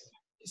yes.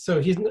 So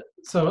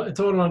it's a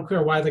little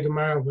unclear why the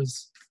Gemara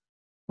was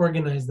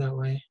organized that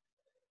way.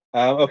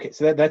 Okay,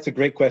 so that's a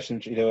great question.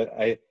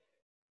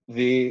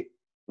 The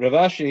Rav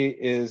Ashi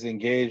is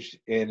engaged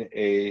in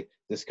a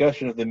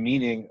discussion of the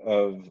meaning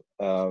of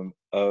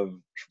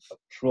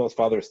Shmuel's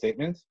father's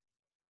statement,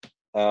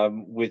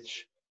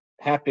 which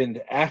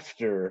happened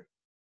after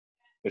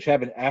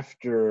Rava's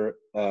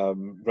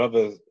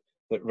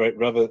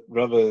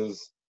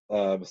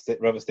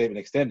statement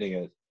extending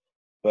it.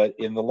 But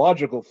in the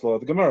logical flow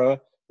of the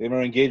Gemara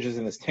engages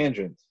in this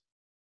tangent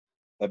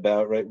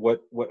about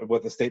what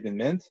the statement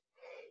meant,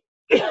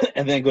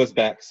 and then goes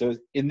back. So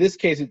in this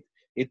case,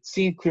 it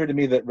seemed clear to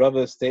me that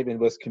Rava's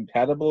statement was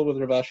compatible with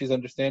Rav Ashi's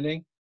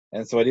understanding,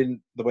 and so I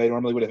didn't, the way I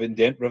normally would have,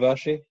 indent Rav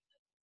Ashi,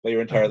 but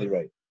you're entirely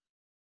right.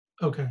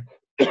 Okay.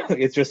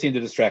 It just seemed a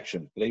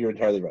distraction, but you're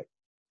entirely right.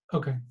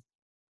 Okay.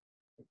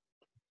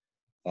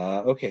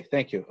 Okay,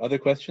 thank you. Other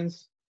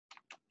questions?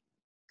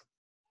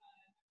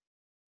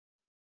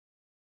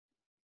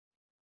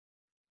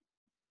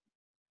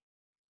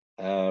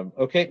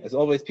 Okay, as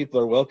always, people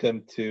are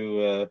welcome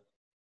to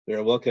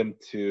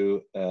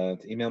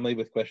email me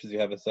with questions you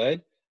have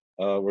aside,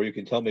 where you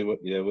can tell me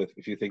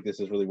if you think this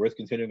is really worth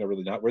continuing or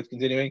really not worth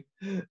continuing.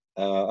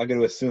 I'm going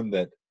to assume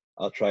that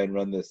I'll try and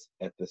run this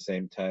at the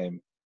same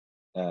time,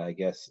 I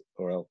guess,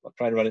 or I'll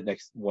try and run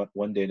it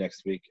one day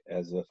next week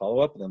as a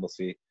follow-up, and then we'll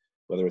see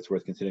whether it's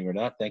worth continuing or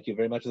not. Thank you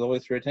very much, as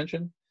always, for your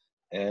attention.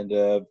 And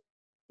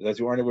as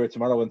you aren't aware,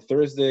 tomorrow and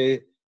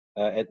Thursday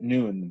at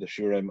noon, the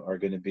Shurim are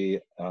going to be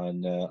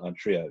on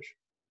triage.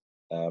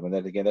 And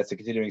then again, that's a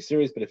continuing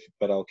series,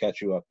 but I'll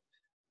catch you up.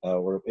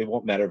 Or it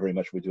won't matter very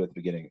much what we do at the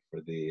beginning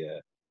what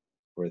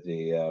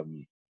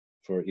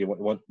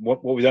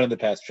we've done in the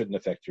past shouldn't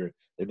affect your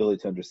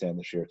ability to understand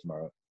the shir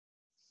tomorrow. All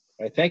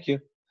right, thank you.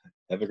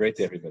 Have a great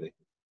day, everybody.